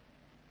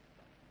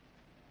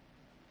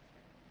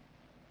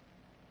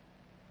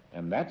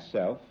 And that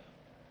self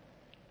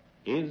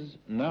is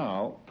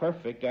now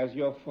perfect as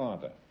your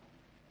Father,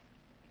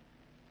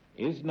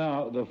 is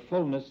now the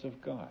fullness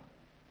of God.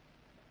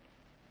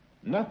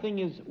 Nothing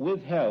is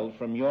withheld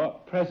from your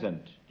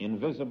present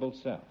invisible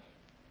self.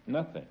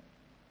 Nothing.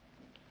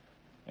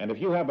 And if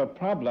you have a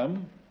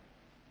problem,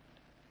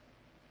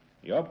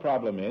 your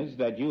problem is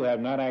that you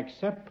have not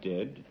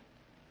accepted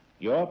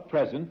your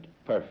present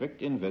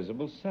perfect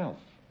invisible self.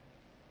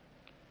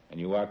 And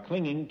you are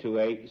clinging to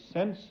a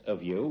sense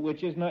of you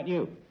which is not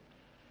you.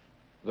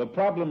 The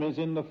problem is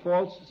in the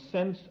false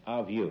sense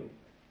of you.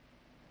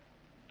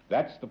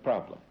 That's the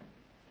problem.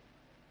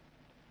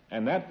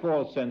 And that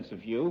false sense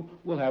of you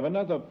will have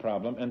another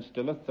problem, and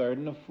still a third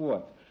and a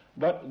fourth.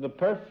 But the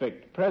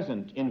perfect,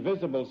 present,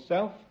 invisible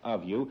self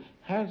of you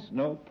has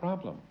no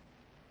problem.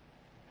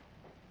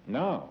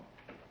 Now,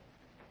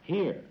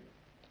 here,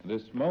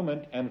 this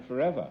moment and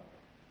forever.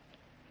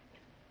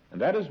 And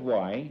that is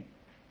why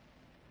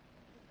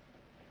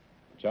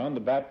John the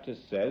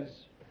Baptist says,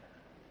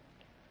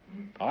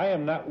 I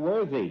am not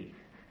worthy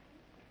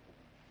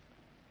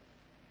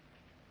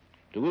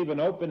to even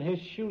open his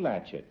shoe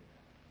latchet.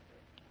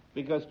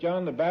 Because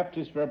John the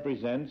Baptist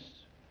represents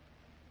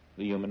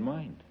the human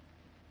mind.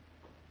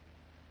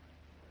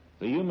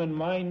 The human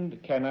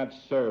mind cannot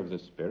serve the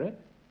Spirit.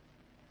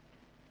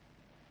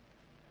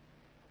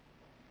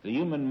 The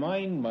human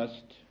mind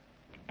must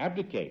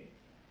abdicate.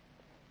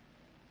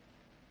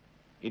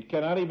 It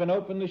cannot even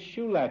open the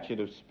shoe latchet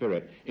of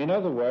Spirit. In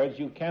other words,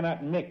 you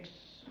cannot mix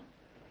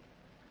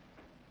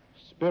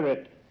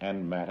spirit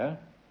and matter.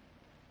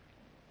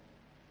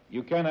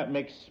 You cannot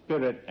mix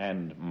spirit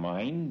and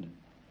mind.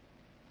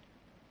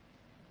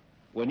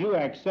 When you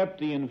accept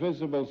the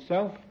invisible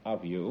self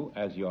of you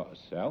as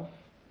yourself,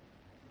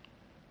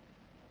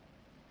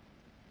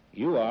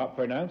 you are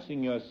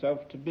pronouncing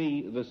yourself to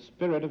be the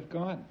Spirit of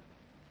God,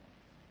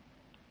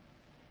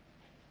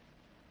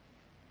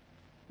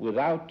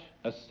 without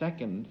a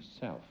second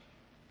self.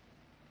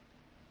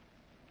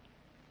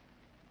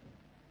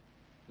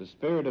 The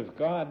Spirit of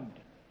God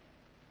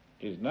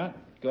is not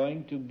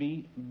going to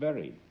be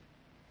buried.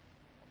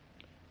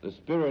 The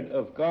Spirit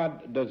of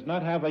God does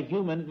not have a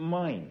human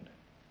mind.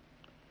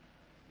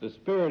 The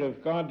Spirit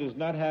of God does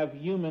not have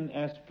human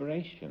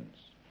aspirations.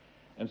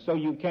 And so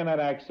you cannot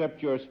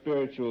accept your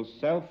spiritual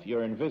self,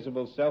 your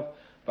invisible self,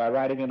 by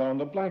writing it on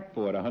the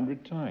blackboard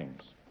 100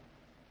 times.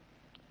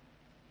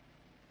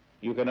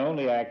 You can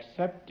only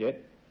accept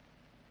it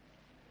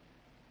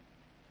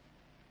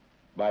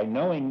by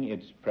knowing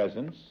its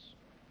presence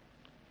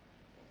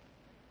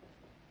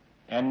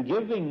and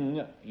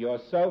giving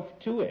yourself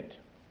to it,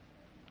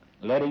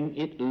 letting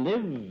it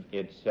live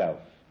itself,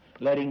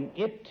 letting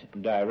it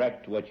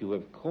direct what you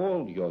have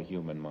called your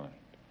human mind,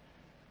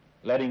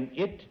 letting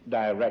it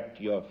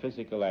direct your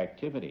physical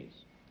activities,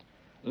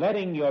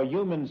 letting your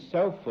human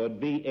selfhood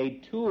be a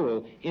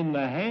tool in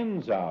the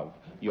hands of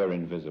your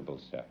invisible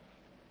self.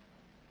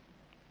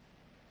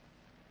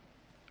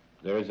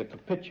 There is a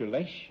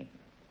capitulation,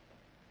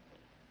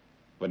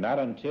 but not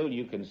until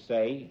you can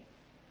say,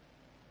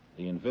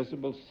 the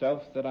invisible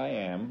self that I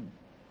am,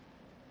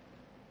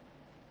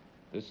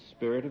 this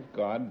Spirit of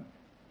God,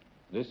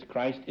 this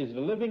Christ is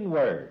the living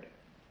Word,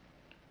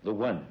 the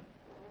one.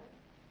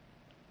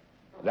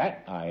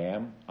 That I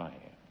am,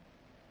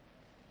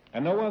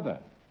 and no other.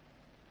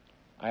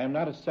 I am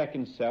not a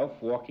second self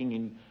walking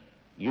in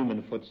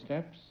human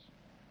footsteps.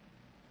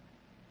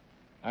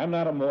 I am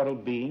not a mortal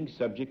being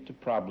subject to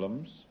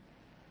problems.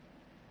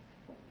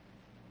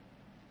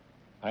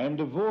 I am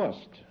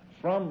divorced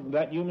from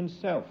that human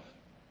self.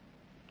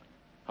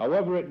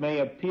 However it may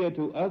appear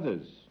to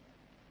others,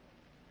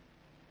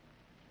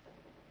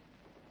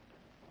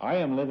 I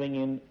am living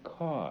in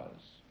cause,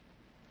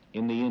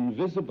 in the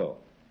invisible.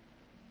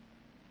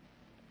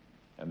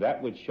 And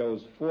that which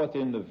shows forth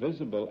in the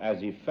visible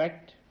as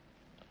effect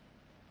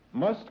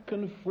must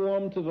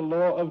conform to the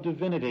law of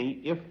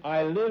divinity if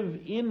I live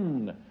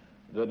in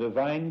the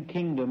divine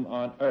kingdom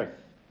on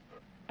earth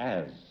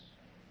as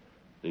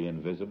the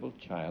invisible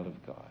child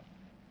of God.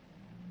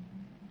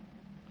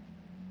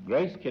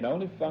 Grace can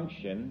only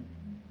function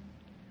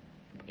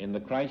in the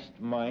Christ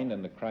mind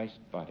and the Christ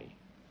body.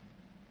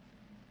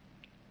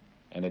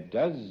 And it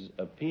does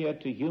appear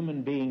to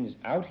human beings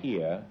out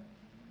here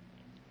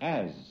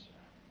as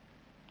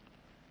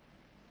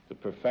the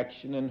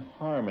perfection and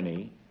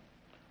harmony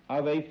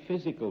of a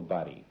physical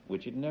body,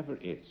 which it never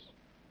is.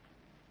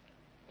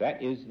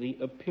 That is the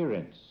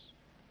appearance.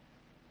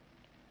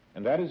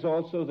 And that is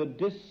also the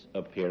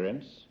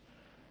disappearance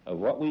of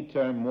what we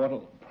term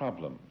mortal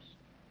problems.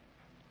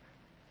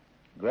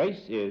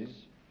 Grace is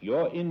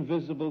your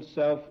invisible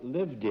self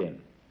lived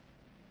in,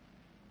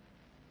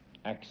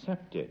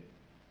 accepted,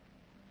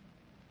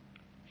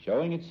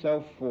 showing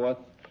itself forth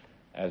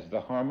as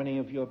the harmony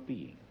of your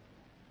being.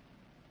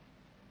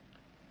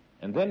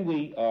 And then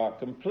we are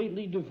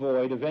completely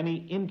devoid of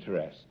any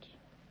interest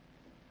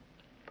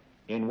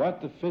in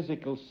what the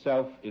physical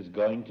self is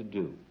going to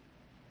do.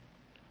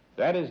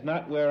 That is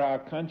not where our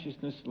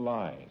consciousness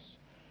lies.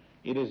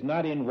 It is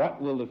not in what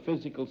will the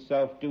physical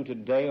self do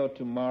today or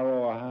tomorrow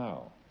or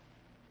how.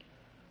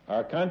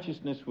 Our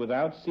consciousness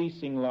without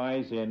ceasing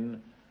lies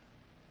in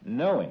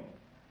knowing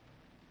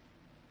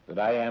that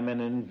I am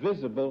an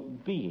invisible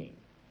being,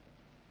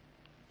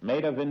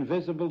 made of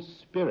invisible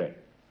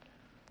spirit,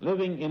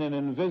 living in an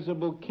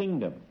invisible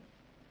kingdom,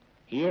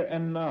 here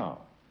and now.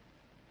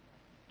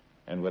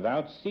 And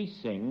without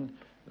ceasing,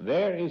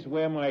 there is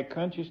where my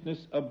consciousness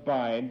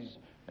abides,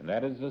 and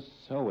that is the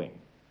sowing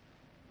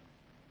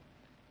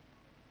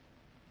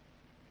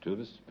to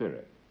the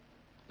Spirit,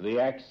 the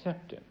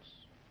acceptance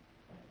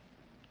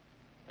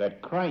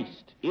that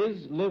Christ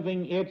is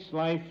living its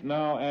life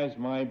now as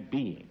my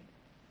being.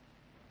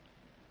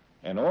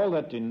 And all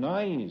that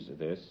denies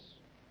this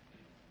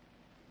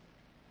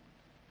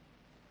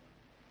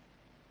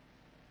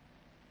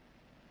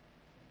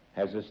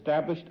has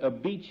established a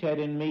beachhead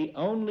in me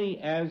only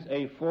as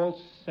a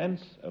false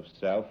sense of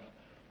self,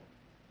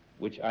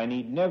 which I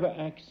need never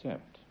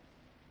accept.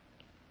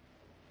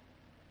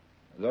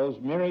 Those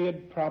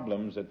myriad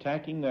problems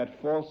attacking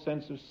that false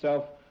sense of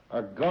self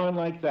are gone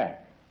like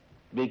that,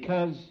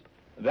 because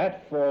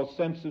that false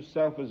sense of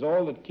self is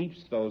all that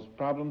keeps those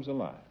problems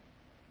alive.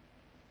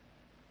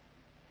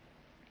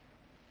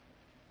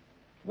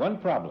 One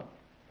problem: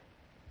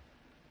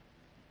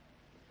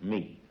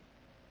 me.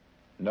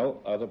 No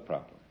other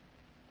problem.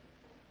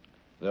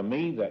 The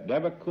me that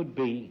never could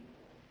be,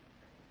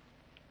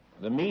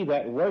 the me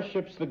that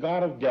worships the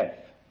God of death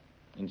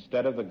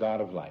instead of the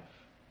God of life,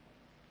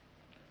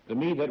 the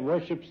me that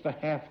worships the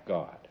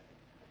half-God,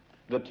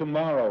 the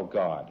tomorrow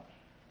God,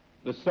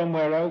 the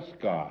somewhere else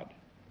God,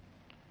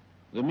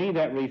 the me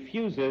that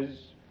refuses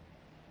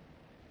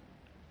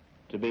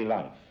to be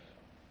life,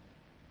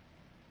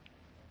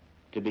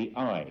 to be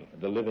I,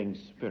 the living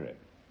Spirit,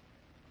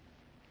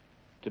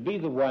 to be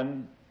the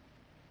one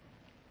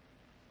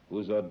who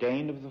is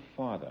ordained of the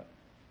Father,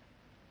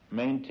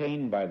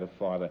 maintained by the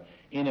Father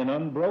in an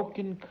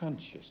unbroken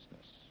consciousness,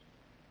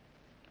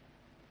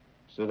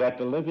 so that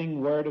the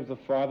living Word of the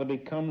Father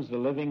becomes the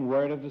living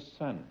Word of the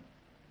Son,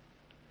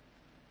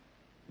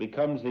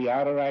 becomes the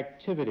outer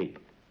activity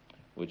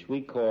which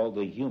we call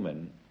the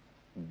human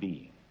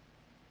being.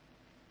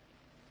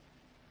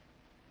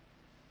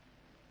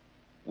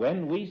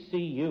 When we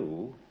see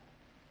you,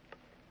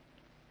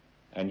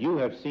 and you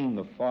have seen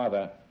the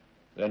Father,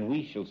 then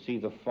we shall see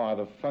the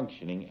Father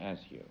functioning as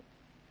you.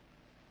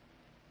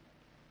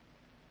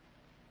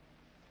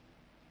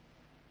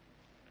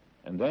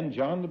 And then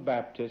John the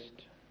Baptist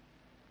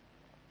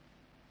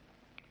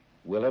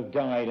will have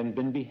died and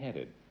been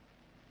beheaded,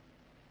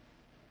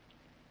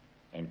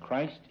 and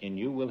Christ in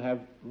you will have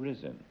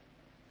risen.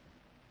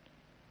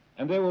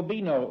 And there will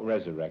be no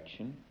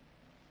resurrection.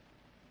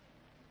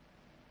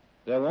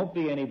 There won't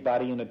be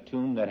anybody in a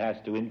tomb that has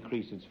to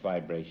increase its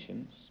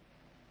vibrations.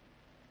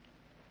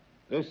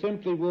 There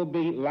simply will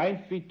be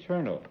life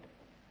eternal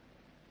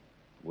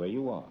where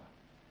you are,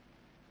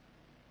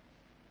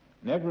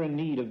 never in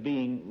need of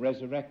being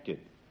resurrected,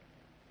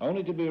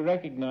 only to be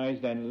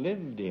recognized and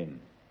lived in.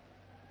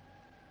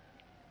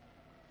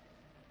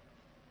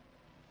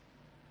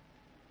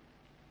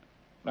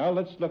 Now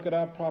let's look at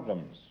our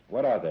problems.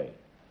 What are they?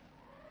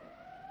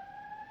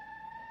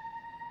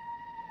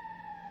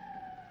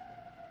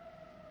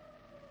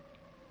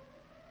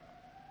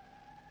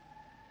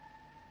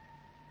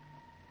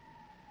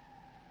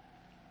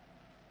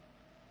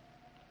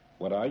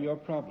 What are your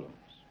problems?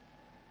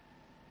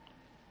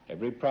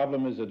 Every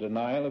problem is a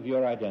denial of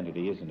your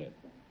identity, isn't it?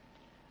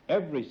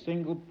 Every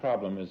single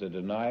problem is a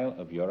denial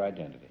of your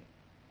identity.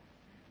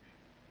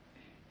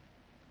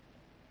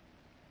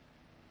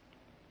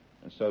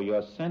 And so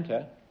your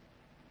center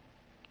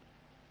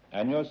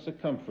and your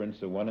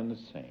circumference are one and the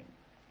same.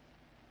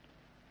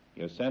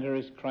 Your center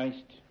is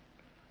Christ,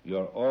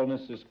 your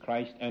allness is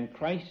Christ, and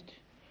Christ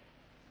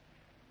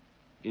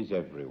is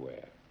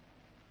everywhere.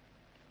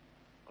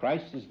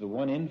 Christ is the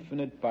one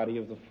infinite body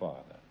of the Father.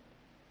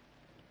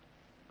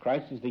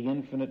 Christ is the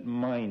infinite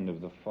mind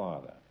of the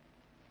Father.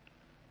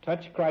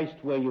 Touch Christ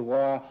where you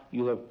are,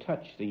 you have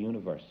touched the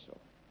universal.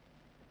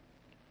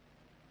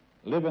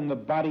 Live in the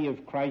body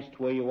of Christ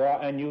where you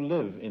are, and you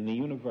live in the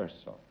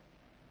universal.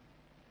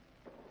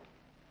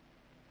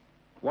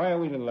 Why are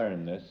we to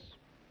learn this?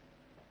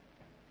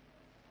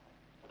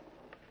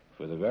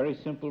 For the very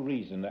simple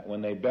reason that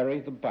when they bury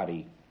the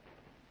body,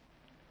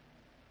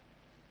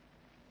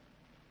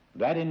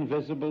 that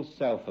invisible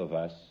self of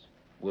us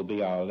will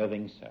be our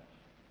living self.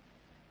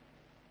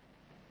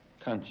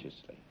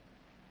 Consciously.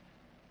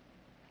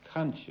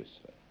 Consciously.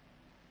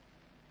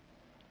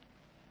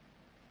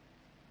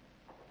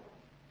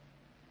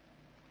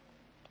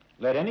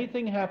 Let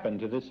anything happen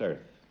to this earth,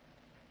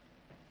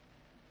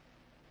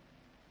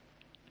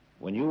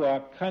 when you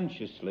are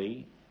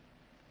consciously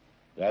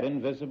that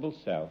invisible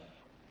self,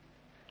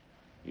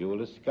 you will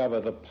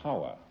discover the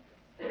power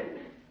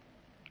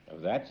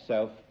of that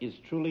self is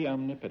truly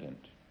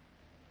omnipotent.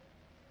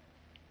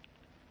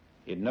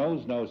 It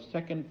knows no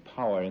second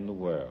power in the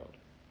world.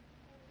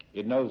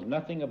 It knows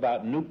nothing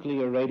about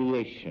nuclear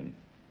radiation.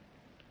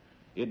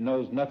 It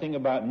knows nothing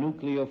about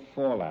nuclear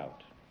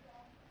fallout.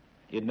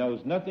 It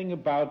knows nothing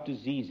about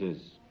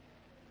diseases.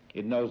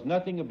 It knows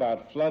nothing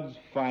about floods,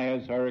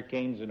 fires,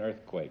 hurricanes, and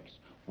earthquakes.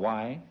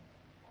 Why?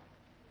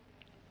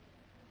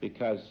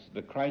 Because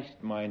the Christ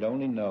mind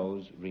only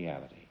knows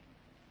reality,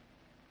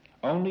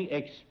 only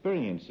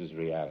experiences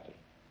reality.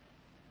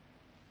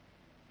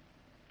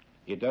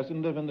 It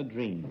doesn't live in the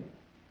dream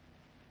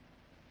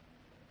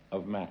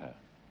of matter.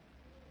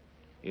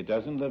 It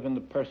doesn't live in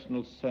the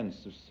personal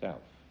sense of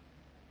self.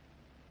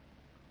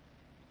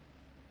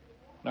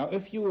 Now,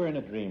 if you were in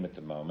a dream at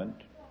the moment,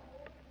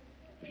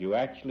 if you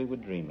actually were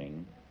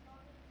dreaming,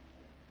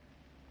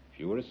 if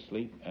you were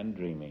asleep and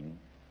dreaming,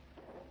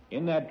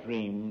 in that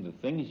dream, the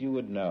things you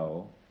would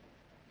know,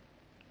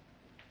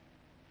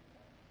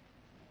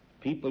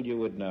 people you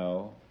would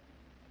know,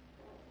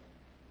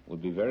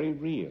 would be very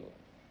real.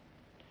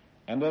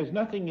 And there's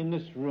nothing in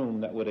this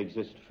room that would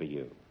exist for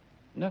you.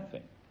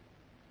 Nothing.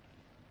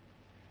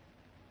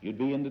 You'd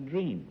be in the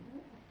dream.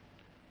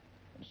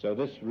 So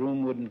this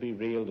room wouldn't be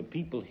real, the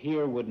people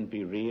here wouldn't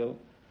be real,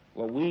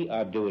 what we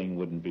are doing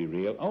wouldn't be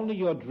real, only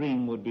your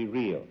dream would be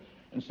real.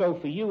 And so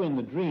for you in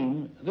the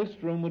dream, this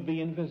room would be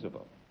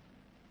invisible.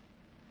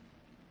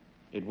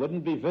 It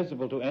wouldn't be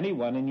visible to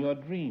anyone in your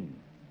dream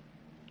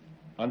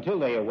until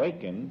they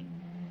awakened,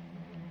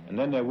 and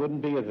then there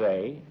wouldn't be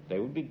a they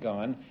would be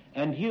gone,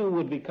 and you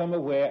would become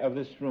aware of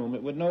this room.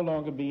 It would no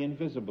longer be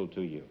invisible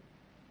to you.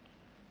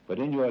 But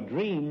in your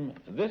dream,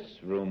 this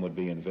room would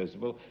be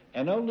invisible,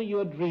 and only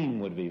your dream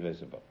would be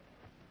visible.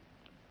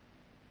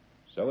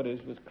 So it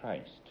is with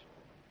Christ.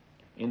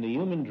 In the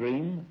human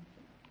dream,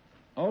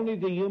 only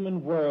the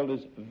human world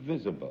is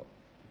visible.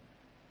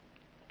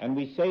 And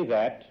we say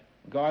that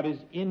God is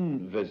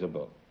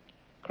invisible.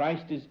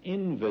 Christ is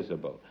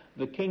invisible.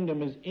 The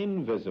kingdom is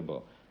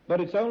invisible.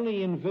 But it's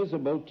only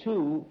invisible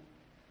to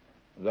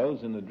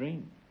those in the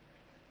dream.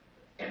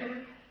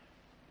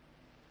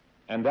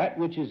 And that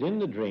which is in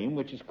the dream,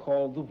 which is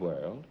called the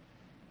world,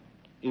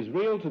 is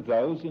real to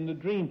those in the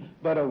dream.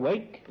 But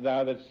awake,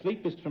 thou that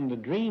sleepest from the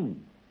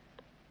dream.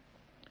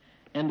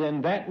 And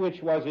then that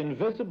which was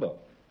invisible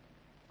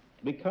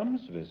becomes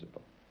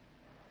visible.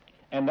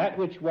 And that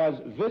which was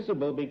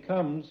visible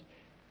becomes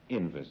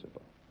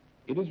invisible.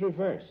 It is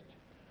reversed.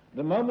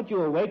 The moment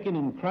you awaken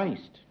in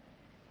Christ,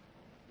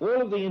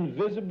 all of the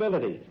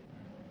invisibility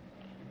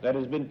that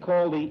has been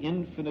called the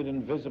infinite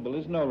invisible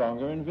is no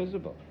longer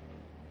invisible.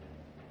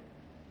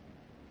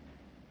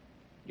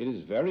 It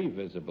is very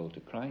visible to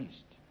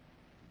Christ.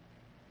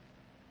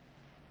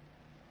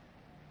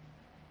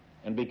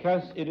 And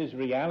because it is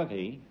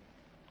reality,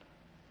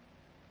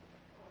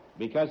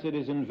 because it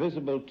is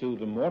invisible to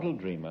the mortal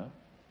dreamer,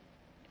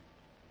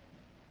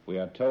 we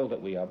are told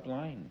that we are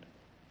blind.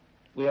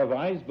 We have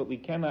eyes, but we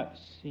cannot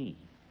see.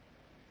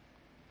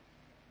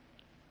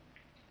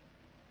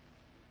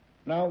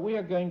 Now, we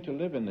are going to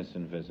live in this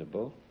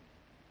invisible.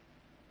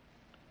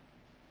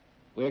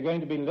 We are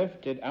going to be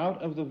lifted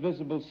out of the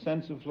visible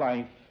sense of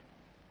life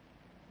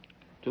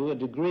to a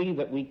degree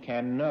that we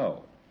can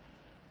know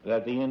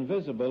that the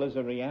invisible is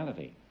a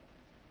reality.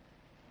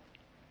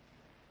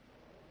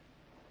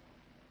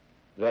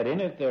 That in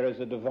it there is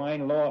a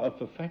divine law of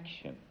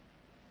perfection,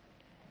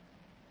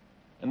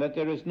 and that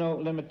there is no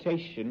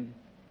limitation,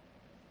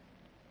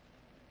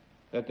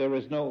 that there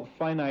is no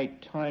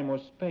finite time or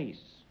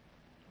space,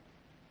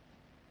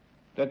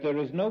 that there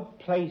is no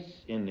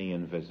place in the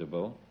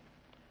invisible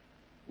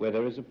where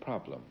there is a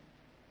problem,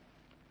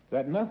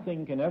 that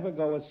nothing can ever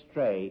go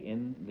astray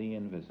in the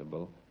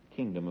invisible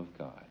kingdom of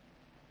God.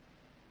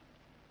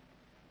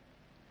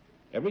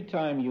 Every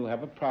time you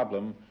have a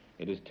problem,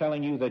 it is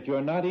telling you that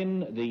you're not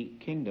in the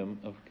kingdom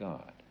of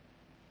God.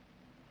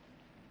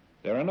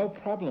 There are no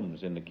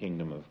problems in the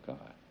kingdom of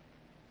God.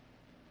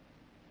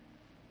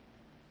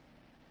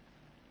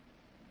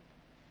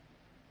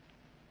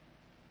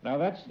 Now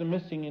that's the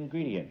missing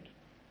ingredient.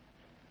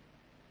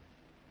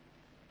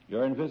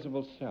 Your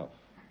invisible self.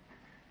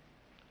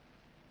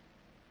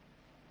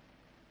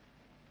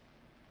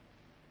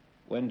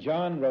 When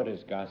John wrote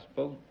his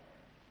gospel,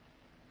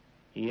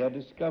 he had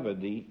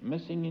discovered the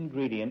missing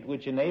ingredient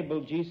which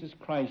enabled Jesus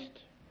Christ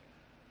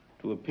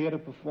to appear to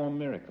perform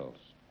miracles,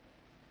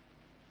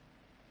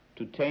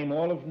 to tame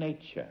all of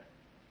nature,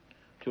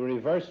 to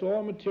reverse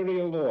all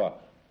material law,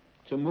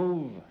 to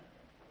move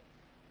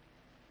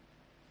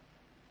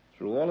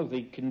through all of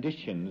the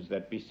conditions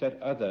that beset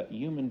other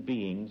human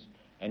beings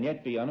and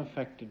yet be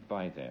unaffected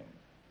by them.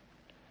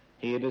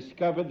 He had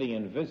discovered the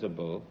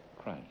invisible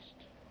Christ.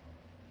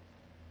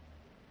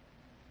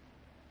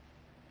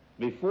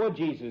 Before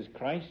Jesus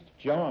Christ,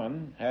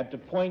 John had to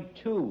point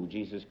to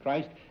Jesus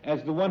Christ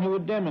as the one who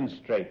would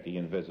demonstrate the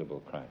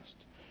invisible Christ.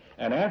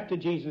 And after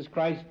Jesus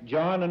Christ,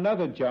 John,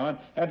 another John,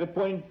 had to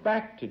point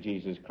back to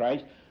Jesus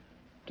Christ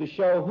to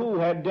show who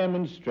had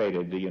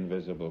demonstrated the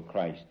invisible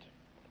Christ.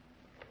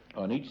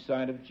 On each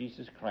side of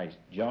Jesus Christ,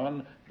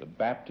 John the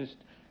Baptist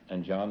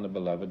and John the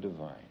Beloved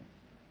Divine,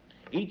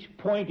 each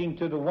pointing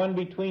to the one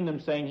between them,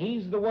 saying,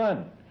 he's the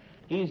one.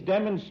 He's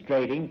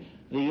demonstrating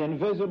the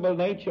invisible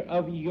nature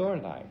of your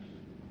life.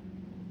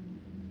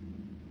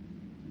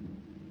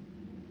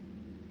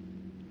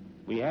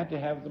 We had to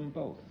have them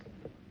both.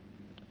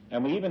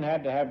 And we even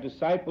had to have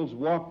disciples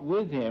walk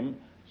with him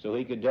so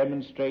he could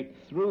demonstrate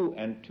through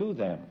and to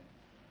them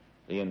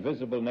the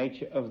invisible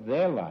nature of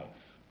their life.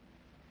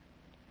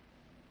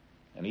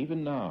 And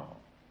even now,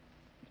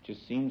 it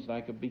just seems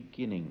like a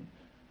beginning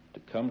to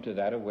come to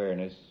that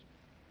awareness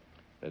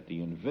that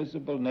the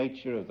invisible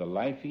nature of the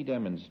life he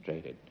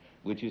demonstrated,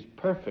 which is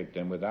perfect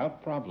and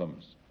without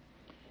problems,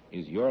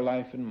 is your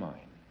life and mine.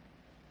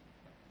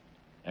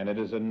 And it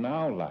is a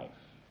now life,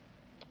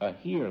 a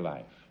here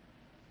life,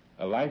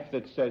 a life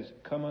that says,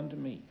 come unto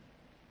me.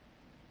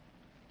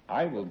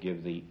 I will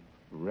give thee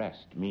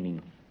rest,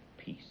 meaning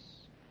peace.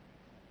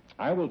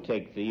 I will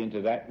take thee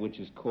into that which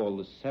is called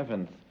the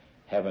seventh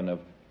heaven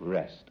of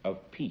rest, of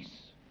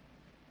peace,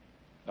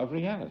 of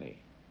reality.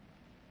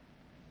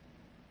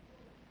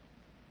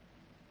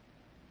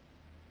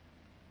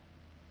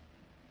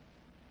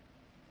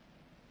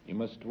 You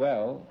must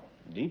dwell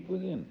deep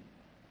within,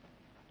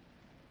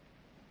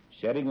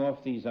 shedding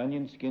off these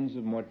onion skins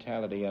of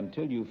mortality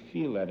until you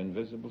feel that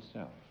invisible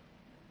self.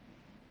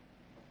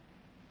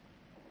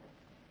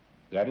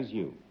 That is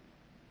you.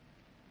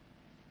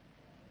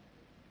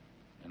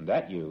 And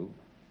that you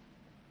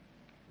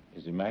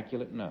is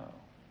immaculate now.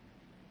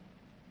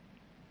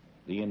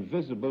 The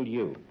invisible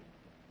you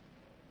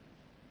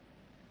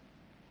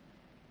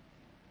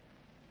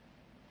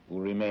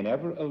will remain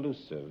ever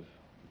elusive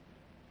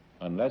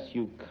unless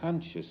you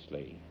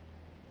consciously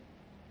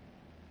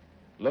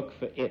look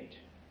for it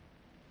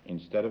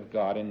instead of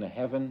God in the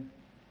heaven,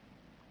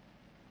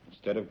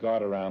 instead of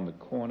God around the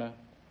corner,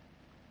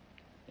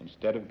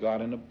 instead of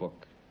God in a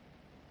book,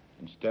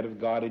 instead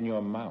of God in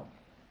your mouth.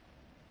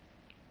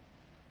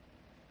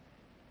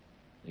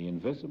 The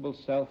invisible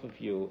self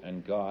of you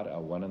and God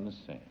are one and the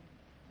same.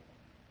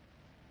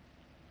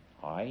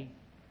 I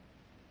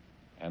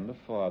and the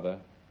Father,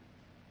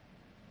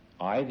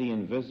 I, the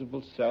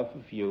invisible self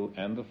of you,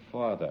 and the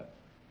Father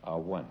are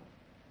one.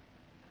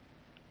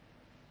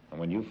 And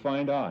when you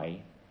find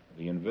I,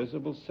 the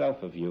invisible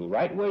self of you,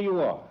 right where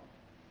you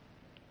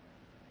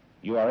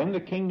are in the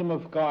kingdom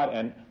of God,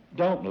 and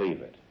don't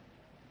leave it.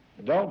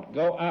 Don't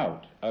go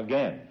out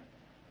again.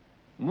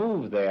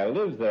 Move there,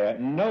 live there,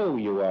 know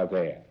you are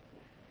there.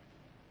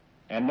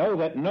 And know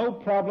that no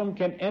problem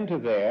can enter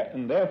there,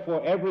 and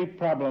therefore every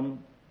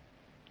problem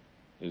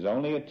is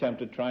only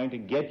attempted trying to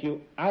get you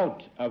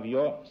out of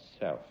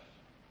yourself.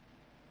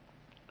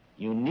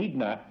 You need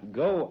not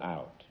go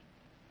out.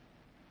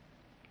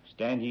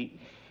 Stand ye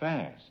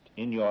fast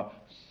in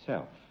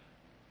yourself.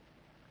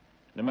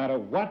 No matter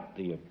what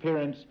the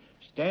appearance,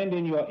 stand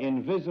in your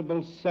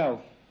invisible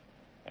self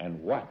and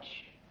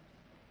watch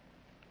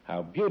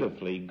how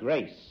beautifully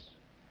grace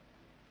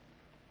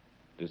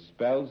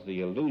dispels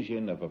the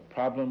illusion of a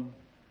problem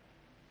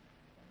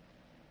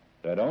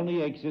that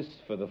only exists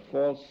for the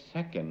false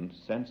second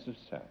sense of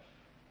self.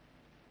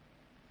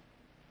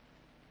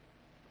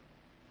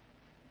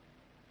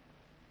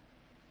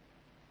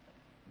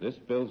 This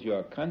builds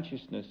your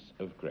consciousness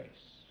of grace.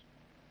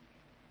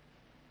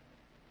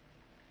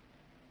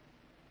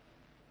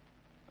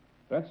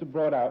 That's a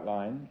broad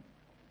outline.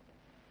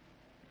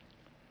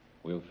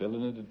 We'll fill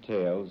in the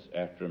details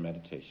after a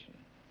meditation.